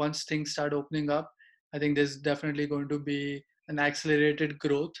like once things start opening up, I think there's definitely going to be an accelerated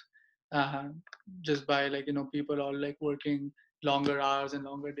growth, uh, just by people all like working longer hours and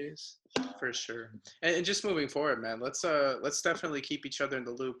longer days. For sure. And just moving forward, man, let's definitely keep each other in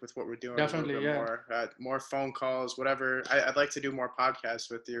the loop with what we're doing a little Definitely, bit yeah, more. More phone calls, whatever. I'd like to do more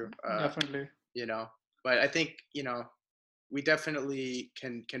podcasts with you. definitely. But I think we definitely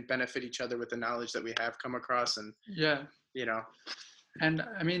can benefit each other with the knowledge that we have come across, and Yeah, you know and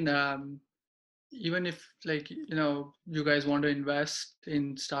I mean, even if you guys want to invest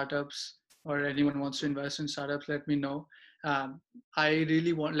in startups or anyone wants to invest in startups, let me know. I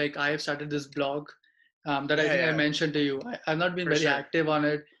really want, like, I have started this blog that I think I yeah, mentioned to you. I've not been for very sure. active on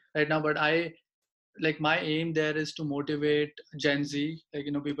it right now, but I like my aim there is to motivate Gen Z, like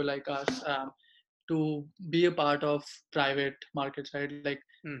people like us, to be a part of private markets, right? Like,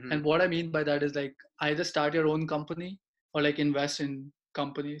 Hmm. and what I mean by that is like either start your own company or like invest in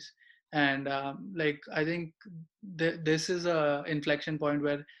companies. And like I think this is a inflection point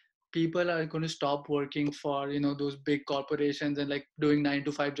where people are going to stop working for those big corporations and like doing 9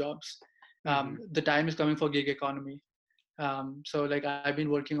 to 5 jobs. Hmm. The time is coming for gig economy. So like I've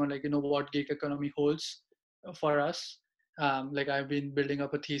been working on like what gig economy holds for us. Like I've been building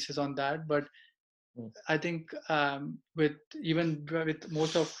up a thesis on that, but Mm. I think with even with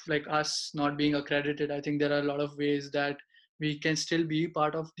most of like us not being accredited, I think there are a lot of ways that we can still be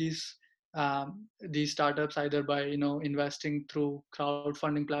part of these startups, either by investing through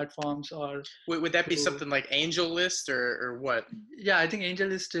crowdfunding platforms or Would that be through. something like Angel List or what? Yeah, I think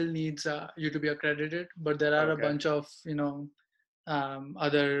Angel is still needs you to be accredited, but there are a Okay. bunch of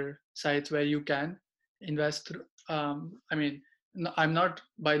other sites where you can invest through. I mean, I'm not,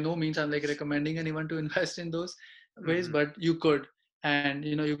 by no means I'm like recommending anyone to invest in those ways, Hmm. but you could. And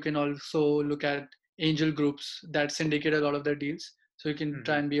you can also look at angel groups that syndicate a lot of their deals, so you can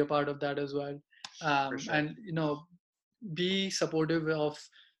try Hmm. and be a part of that as well. For sure. And be supportive of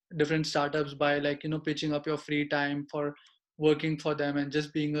different startups by like pitching up your free time for working for them and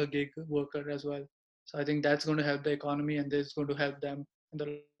just being a gig worker as well. So I think that's going to help the economy, and this is going to help them in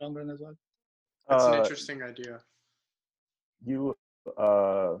the long run as well. That's an Uh, interesting idea. you,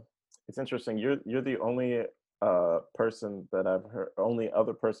 it's interesting. You're the only person that I've heard, only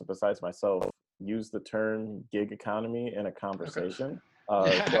other person besides myself, use the term gig economy in a Okay. conversation. So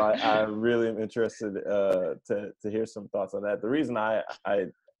Yeah. I really am interested to hear some thoughts on that. The reason I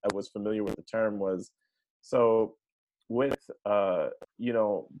was familiar with the term was, so with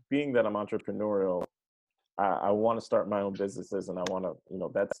being that I'm entrepreneurial, I want to start my own businesses, and I want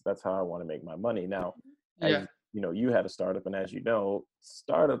to, that's how I want to make my money. Now, Yeah. as you had a startup, and as you know,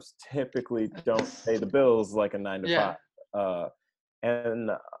 startups typically don't pay the bills like a 9 to 5. Yeah. Uh,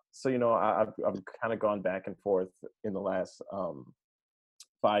 and so, I've kind of gone back and forth in the last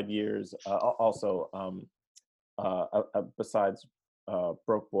 5 years. Also, besides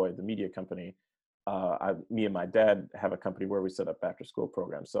Broke Boy, the media company, me and my dad have a company where we set up after school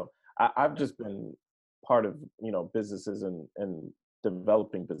programs. So I've just been part of businesses and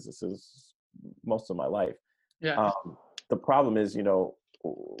developing businesses most of my life. Yeah. The problem is,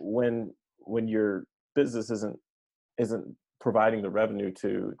 when your business isn't providing the revenue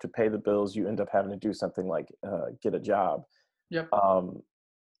to pay the bills, you end up having to do something like get a job. Yep.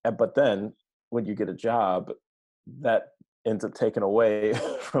 But then when you get a job, that ends up taken away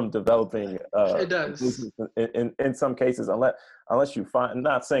from developing It a does. business in some cases, unless you find. I'm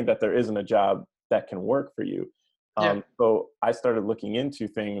not saying that there isn't a job that can work for you. Yeah. So I started looking into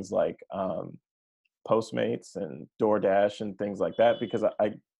things like Postmates and DoorDash and things like that, because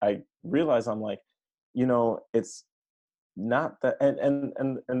I realized, I'm like, it's not that.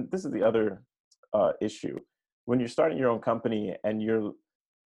 And this is the other issue. When you're starting your own company and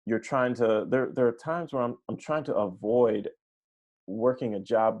you're trying to there are times where I'm trying to avoid working a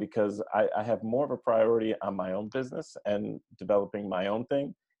job because I have more of a priority on my own business and developing my own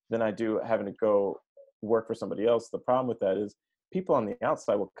thing than I do having to go work for somebody else. The problem with that is people on the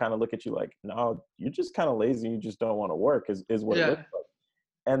outside will kind of look at you like, no, you're just kind of lazy. You just don't want to work is what it looks Yeah, like.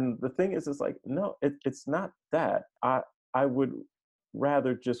 And the thing is, it's like, no, it's not that. I would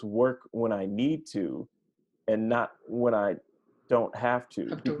rather just work when I need to and not when I don't have to.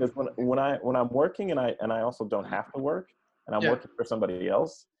 have to. Because when I'm working and I also don't have to work and I'm Yeah, working for somebody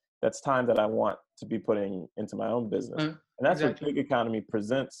else, that's time that I want to be putting into my own business. And that's what exactly. gig economy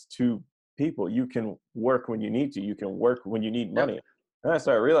presents to people. You can work when you need to. You can work when you need Yep. money. And I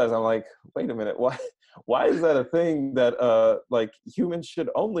started realizing, I'm like, wait a minute, why is that a thing that like humans should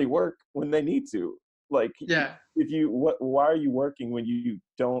only work when they need to? Like Yeah. if you why are you working when you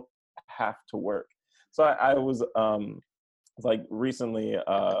don't have to work? So I was like recently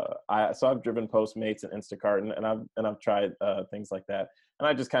I've driven Postmates and Instacart and I've tried things like that, and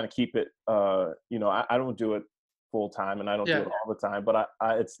I just kind of keep it I don't do it full time and I don't do Yeah. it all the time, but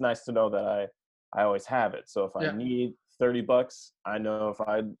I it's nice to know that I always have it. So if I Yeah. need $30, I know if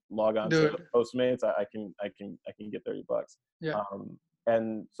I log on to Dude. Postmates, I can get $30. Yeah. Um,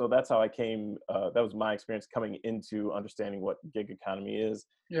 and so that's how I came. That was my experience coming into understanding what gig economy is,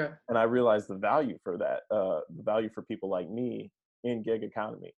 Yeah. and I realized the value for that, the value for people like me in gig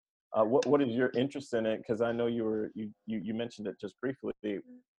economy. What is your interest in it? Because I know you mentioned it just briefly.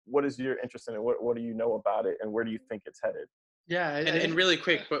 What is your interest in it? What do you know about it, and where do you think it's headed? Yeah. And I think. really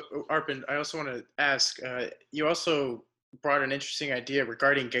quick, but Arpin, I also want to ask. You also brought an interesting idea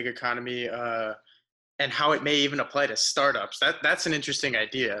regarding gig economy and how it may even apply to startups. That's an interesting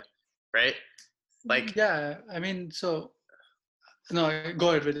idea, right? Like, Yeah. I mean, so no, go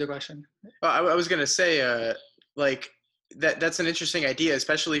ahead with the question. well, I was gonna say, like that's an interesting idea,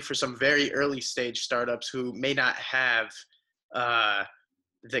 especially for some very early stage startups who may not have uh,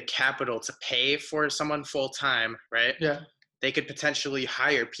 the capital to pay for someone full time, right? Yeah. They could potentially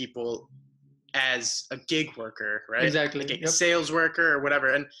hire people as a gig worker, right? Like Exactly. a Yep. sales worker or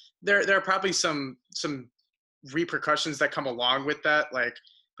whatever. And there are probably some repercussions that come along with that, like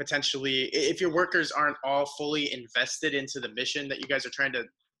potentially if your workers aren't all fully invested into the mission that you guys are trying to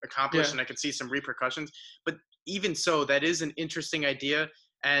accomplish, Yeah. and I can see some repercussions. But even so, that is an interesting idea,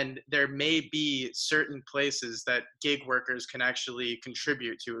 and there may be certain places that gig workers can actually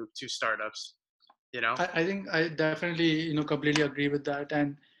contribute to startups, you know. I think I definitely, completely agree with that.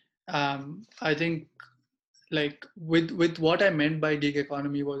 And I think like with what I meant by gig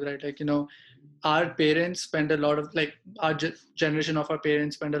economy was right, like, our parents spend a lot of like our generation of our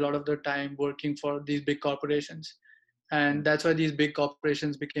parents spend a lot of their time working for these big corporations, and that's why these big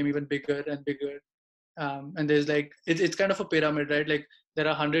corporations became even bigger and bigger. And there's like it's kind of a pyramid, right? Like there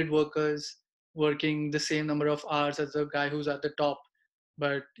are 100 workers working the same number of hours as the guy who's at the top,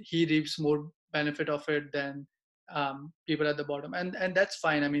 but he reaps more benefit of it than people at the bottom, and that's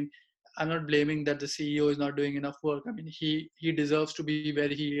fine. I mean, I'm not blaming that the CEO is not doing enough work. I mean, he deserves to be where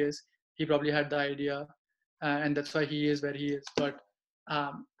he is. He probably had the idea, and that's why he is where he is. But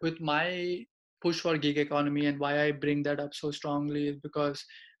with my push for gig economy and why I bring that up so strongly is because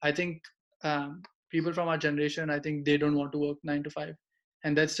I think people from our generation, I think they don't want to work 9 to 5,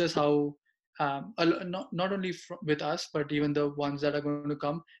 and that's just how. Not only with us, but even the ones that are going to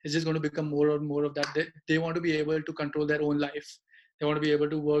come, it's just going to become more and more of that. They want to be able to control their own life. They want to be able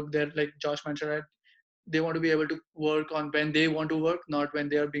to work there, like Josh mentioned, right? They want to be able to work on when they want to work, not when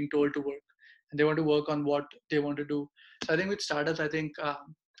they are being told to work. And they want to work on what they want to do. So I think with startups, I think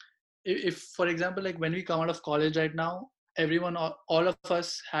if for example, like when we come out of college right now, everyone, all of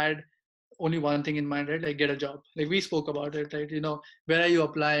us had only one thing in mind, right? Like get a job. Like we spoke about it, right? Where are you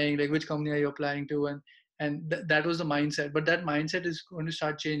applying? Like which company are you applying to? And that was the mindset. But that mindset is going to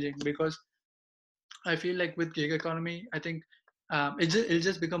start changing because I feel like with gig economy, I think it'll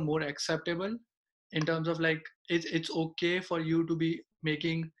just become more acceptable in terms of like it's okay for you to be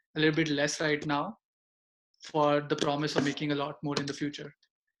making a little bit less right now for the promise of making a lot more in the future.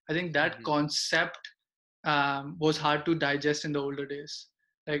 I think that Mm-hmm. concept was hard to digest in the older days.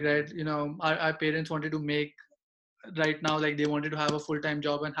 Like, right, our parents wanted to make right now, like they wanted to have a full-time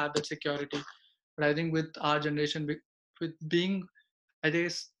job and have that security. But I think with our generation, with being, I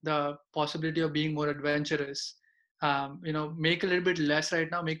guess, the possibility of being more adventurous, make a little bit less right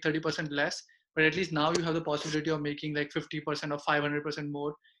now, make 30% less, but at least now you have the possibility of making like 50% or 500%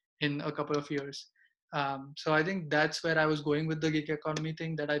 more in a couple of years. So I think that's where I was going with the gig economy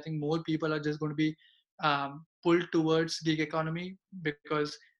thing, that I think more people are just going to be pulled towards gig economy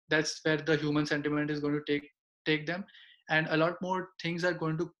because that's where the human sentiment is going to take them. and a lot more things are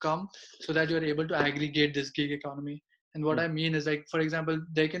going to come so that you're able to aggregate this gig economy. And what I mean is, like, for example,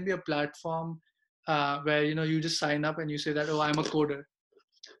 there can be a platform where you just sign up and you say that, oh, I'm a coder.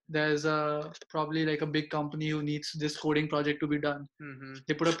 There's probably like a big company who needs this coding project to be done. Mm-hmm.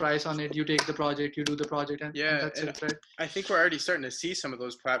 They put a price on it, you take the project, you do the project, and that's it, right? I think we're already starting to see some of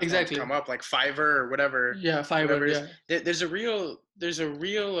those platforms Exactly. come up, like Fiverr or whatever. Yeah, Fiverr. Whatever it is. Yeah. There's a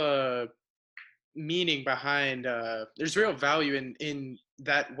real meaning behind. There's real value in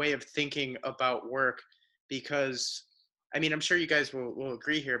that way of thinking about work, because I mean, I'm sure you guys will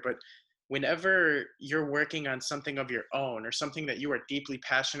agree here, but whenever you're working on something of your own or something that you are deeply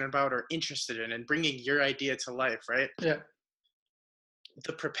passionate about or interested in and bringing your idea to life, right? Yeah.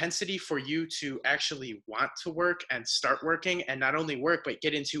 The propensity for you to actually want to work and start working, and not only work, but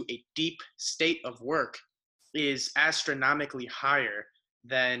get into a deep state of work, is astronomically higher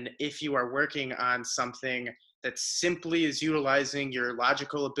than if you are working on something that simply is utilizing your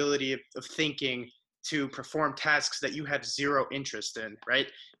logical ability of thinking to perform tasks that you have zero interest in, right?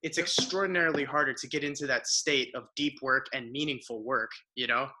 It's extraordinarily harder to get into that state of deep work and meaningful work,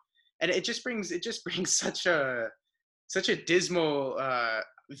 and it just brings such a dismal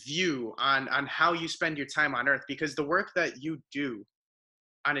view on how you spend your time on earth, because the work that you do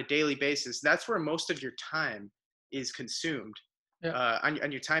on a daily basis, that's where most of your time is consumed.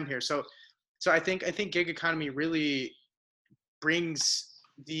 On your time here. So I think gig economy really brings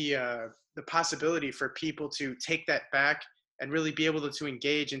the possibility for people to take that back and really be able to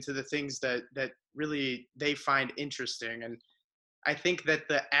engage into the things that really they find interesting. And I think that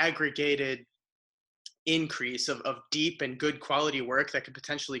the aggregated increase of deep and good quality work that could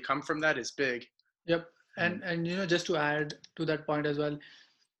potentially come from that is big. Yep. And just to add to that point as well,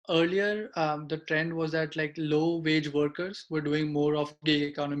 earlier the trend was that like low wage workers were doing more of gig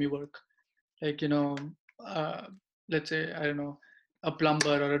economy work, like let's say, I don't know, a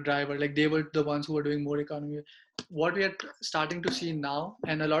plumber or a driver, like they were the ones who were doing more economy. What we are starting to see now,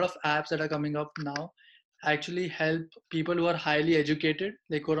 and a lot of apps that are coming up now, actually help people who are highly educated,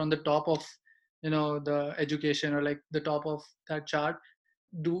 like who are on the top of the education, or like the top of that chart,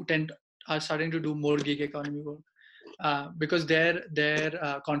 are starting to do more gig economy work, because their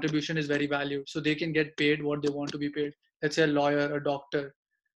contribution is very valued, so they can get paid what they want to be paid. Let's say a lawyer, a doctor,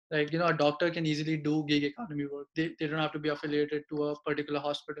 like a doctor can easily do gig economy work. They don't have to be affiliated to a particular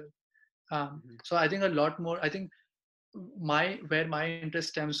hospital. So I think a lot more, I think where my interest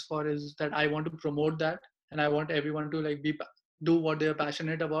stems for is that I want to promote that, and I want everyone to like do what they're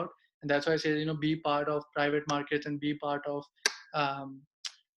passionate about. And that's why I say, be part of private markets and be part of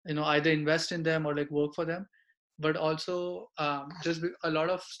either invest in them or like work for them. But also a lot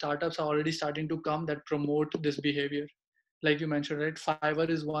of startups are already starting to come that promote this behavior, like you mentioned, right? Fiverr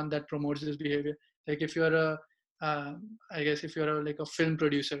is one that promotes this behavior. Like if you're I guess if you're like a film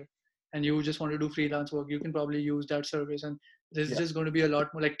producer and you just want to do freelance work, you can probably use that service. And there's just going to be a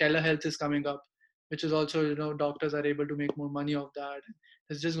lot more, like telehealth is coming up, which is also, doctors are able to make more money of that.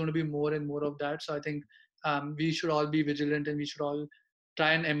 There's just going to be more and more of that. So I think we should all be vigilant, and we should all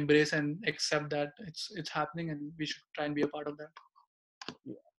try and embrace and accept that it's happening, and we should try and be a part of that.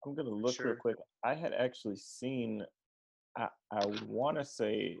 Yeah, I'm gonna look real quick. I had actually seen, I want to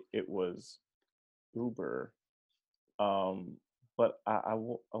say it was Uber, but I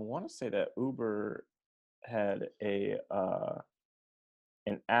want to say that Uber had an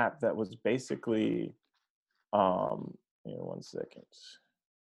app that was basically, one second.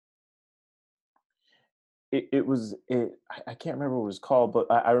 I can't remember what it was called, but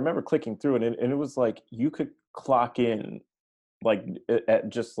I remember clicking through it, and it was like you could clock in, like at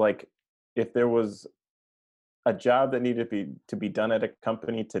just like if there was a job that needed to be done at a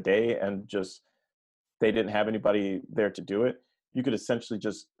company today, and just they didn't have anybody there to do it, you could essentially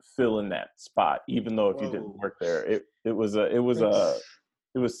just fill in that spot, even though if you didn't work there. It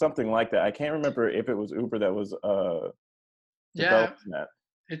was something like that. I can't remember if it was Uber that was developing that.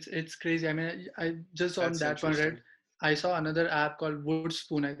 It's crazy. I mean, I just on that one, right? I saw another app called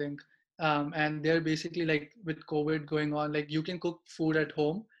Woodspoon, I think, and they're basically like, with COVID going on, like you can cook food at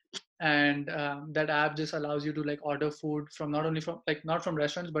home, and that app just allows you to like order food from not from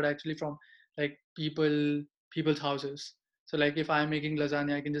restaurants, but actually from like people's houses. So like if I'm making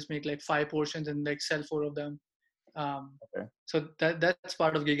lasagna, I can just make like 5 portions and like sell 4 of them. So that's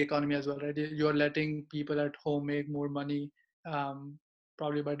part of gig economy as well, right? You're letting people at home make more money,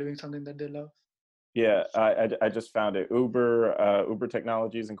 probably by doing something that they love. Yeah, I just found it. Uber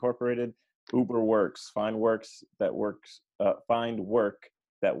Technologies Incorporated. Uber Works. Find work that works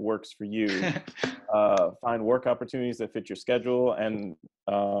for you. Find work opportunities that fit your schedule, and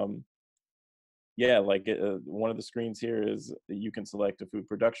Yeah, like one of the screens here is you can select a food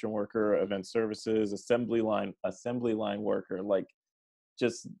production worker, event services, assembly line worker. Like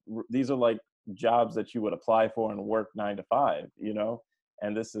just these are like jobs that you would apply for and work 9 to 5, you know.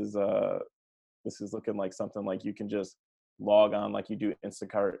 And this is looking like something like you can just log on like you do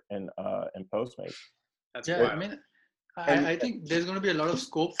Instacart and Postmates. That's Yeah, I wild. mean, And I think there's going to be a lot of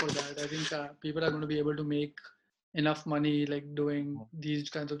scope for that. I think people are going to be able to make enough money like doing these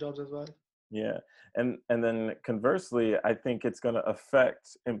kinds of jobs as well. yeah, and then conversely, I think it's going to affect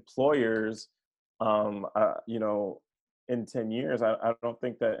employers. You know, in 10 years, I don't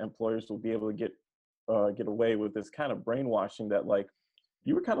think that employers will be able to get away with this kind of brainwashing that like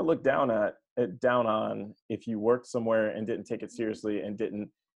you were kind of looked down on if you worked somewhere and didn't take it seriously and didn't,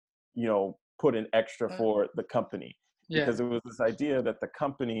 you know, put in extra Uh, for the company, Yeah, because it was this idea that the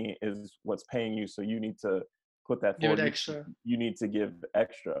company is what's paying you, so you need to put that give it forward. extra. You need to give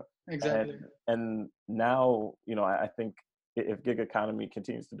extra. and Exactly. and now, you know, I think if gig economy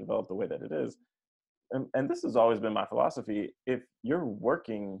continues to develop the way that it is, and this has always been my philosophy, if you're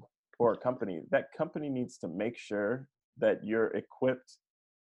working for a company, that company needs to make sure that you're equipped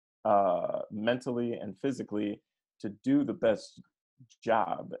mentally and physically to do the best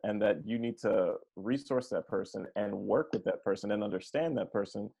job, and that you need to resource that person and work with that person and understand that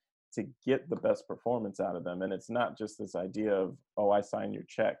person to get the best performance out of them. And it's not just this idea of, oh, I sign your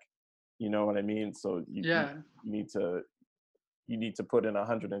check, you know what I mean? So Yeah. you need to put in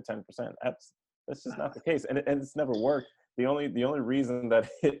 110%. That's just not the case, and it's never worked. The only reason that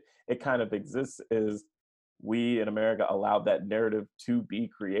it kind of exists is we in America allowed that narrative to be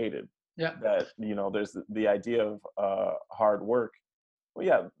created. Yeah. That, you know, there's the idea of hard work. Well,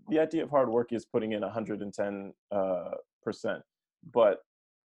 yeah, the idea of hard work is putting in 110%, but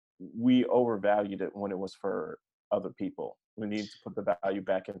we overvalued it when it was for other people. We need to put the value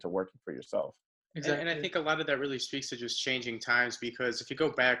back into working for yourself. And I Exactly. think a lot of that really speaks to just changing times, because if you go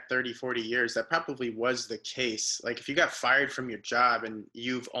back 30, 40 years, that probably was the case. Like if you got fired from your job and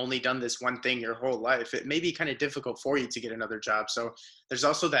you've only done this one thing your whole life, it may be kind of difficult for you to get another job. So there's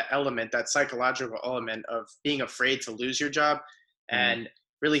also that element, that psychological element of being afraid to lose your job Mm. and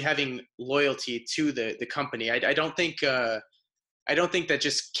really having loyalty to the company. I don't think that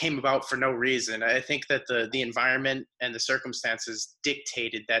just came about for no reason. I think that the environment and the circumstances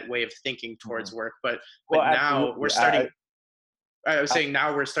dictated that way of thinking towards Mhm. work. But Well, now we're absolutely. starting. I was I saying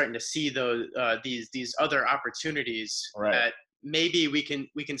now we're starting to see those these other opportunities right. that maybe we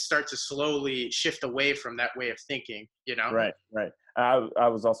can start to slowly shift away from that way of thinking. You know. Right, right. I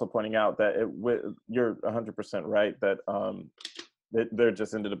was also pointing out that you're 100% right that that there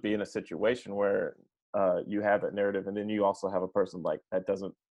just ended up being a situation where you have that narrative, and then you also have a person like that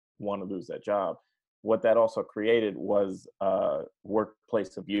doesn't want to lose that job. What that also created was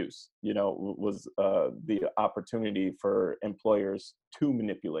workplace abuse. You know, was the opportunity for employers to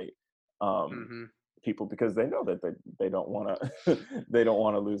manipulate um, Hmm. people because they know that they don't want to they don't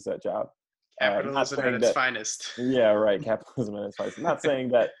want to lose that job. Not Capitalism at saying its that. finest. Yeah, right. Capitalism at its finest. Not saying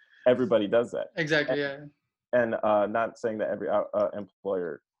that everybody does that, Exactly. Yeah. and not saying that every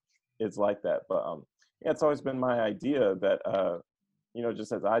employer is like that. But yeah, it's always been my idea that you know,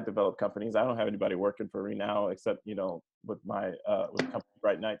 just as I develop companies, I don't have anybody working for me now except, you know, with my with the company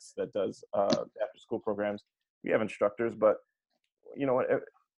Bright Nights that does after school programs. We have instructors, but you know,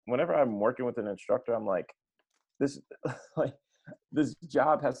 whenever I'm working with an instructor, I'm like, this like this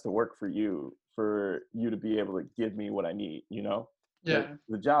job has to work for you to be able to give me what I need, you know? Yeah.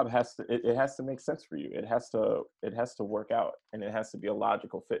 The job has to it has to make sense for you. It has to work out, and it has to be a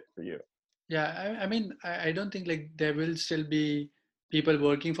logical fit for you. Yeah. I mean, I don't think like there will still be people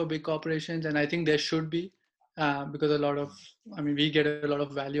working for big corporations, and I think there should be because a lot of, I mean, we get a lot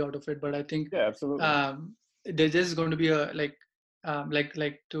of value out of it. But I think Yeah, absolutely. there's just going to be a like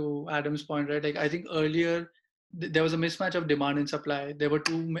to Adam's point, right? Like I think earlier there was a mismatch of demand and supply. There were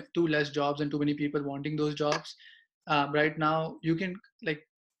too less jobs and too many people wanting those jobs. Right now, you can like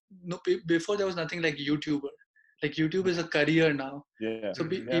no before there was nothing like YouTuber. Like YouTube is a career now. Yeah. So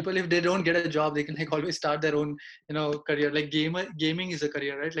Hmm. Yeah. people, if they don't get a job, they can like always start their own, career. Like gaming is a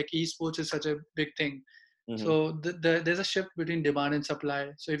career, right? Like esports is such a big thing. Hmm. So there's a shift between demand and supply.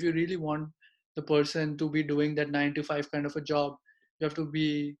 So if you really want the person to be doing that 9 to 5 kind of a job, you have to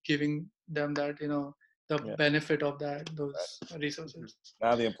be giving them that, the Yeah. benefit of that, Right. those Hmm. resources.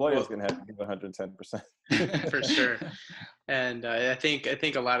 Now the employer is Well, going to have to give 110%. for sure. And I think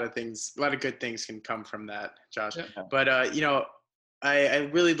a lot of good things can come from that, Josh. Yeah. But I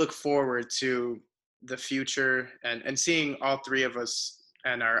really look forward to the future and seeing all three of us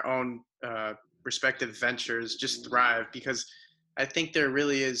and our own respective ventures just thrive, because I think there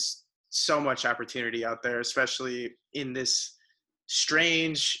really is so much opportunity out there, especially in this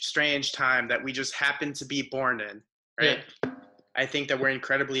strange time that we just happen to be born in, right? Yeah. I think that we're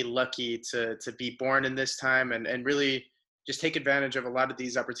incredibly lucky to be born in this time and really just take advantage of a lot of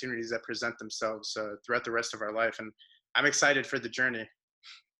these opportunities that present themselves throughout the rest of our life. And I'm excited for the journey.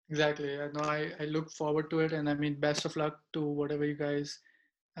 Exactly. No, I look forward to it, and I mean, best of luck to whatever you guys,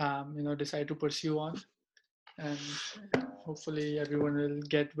 decide to pursue on, and hopefully everyone will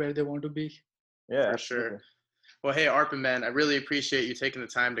get where they want to be. Yeah, For absolutely. sure. Well, hey, Arpan, man, I really appreciate you taking the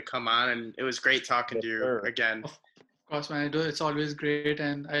time to come on, and it was great talking Yes, to you sir. again. Of course, man, it's always great,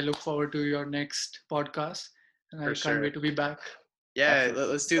 and I look forward to your next podcast, and I For can't sure. wait to be back. Yeah,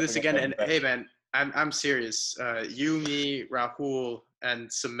 Absolutely. let's do this again. Definitely And have you hey, back. man, I'm serious. You, me, Rahul,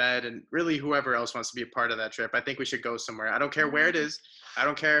 and Samed, and really whoever else wants to be a part of that trip. I think we should go somewhere. I don't care where it is. I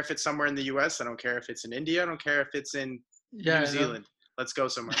don't care if it's somewhere in the U.S. I don't care if it's in India. I don't care if it's in Yeah, New Zealand. Let's go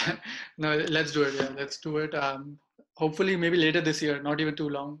somewhere, man. No, let's do it. Yeah, let's do it. Hopefully, maybe later this year. Not even too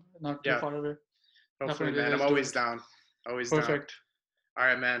long. Not too Yeah. far away. Hopefully, Definitely, man. I'm let's do always it. down. Always down. Perfect. All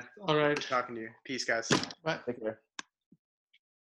right, man. All right. Good talking to you. Peace, guys. Bye. Take care.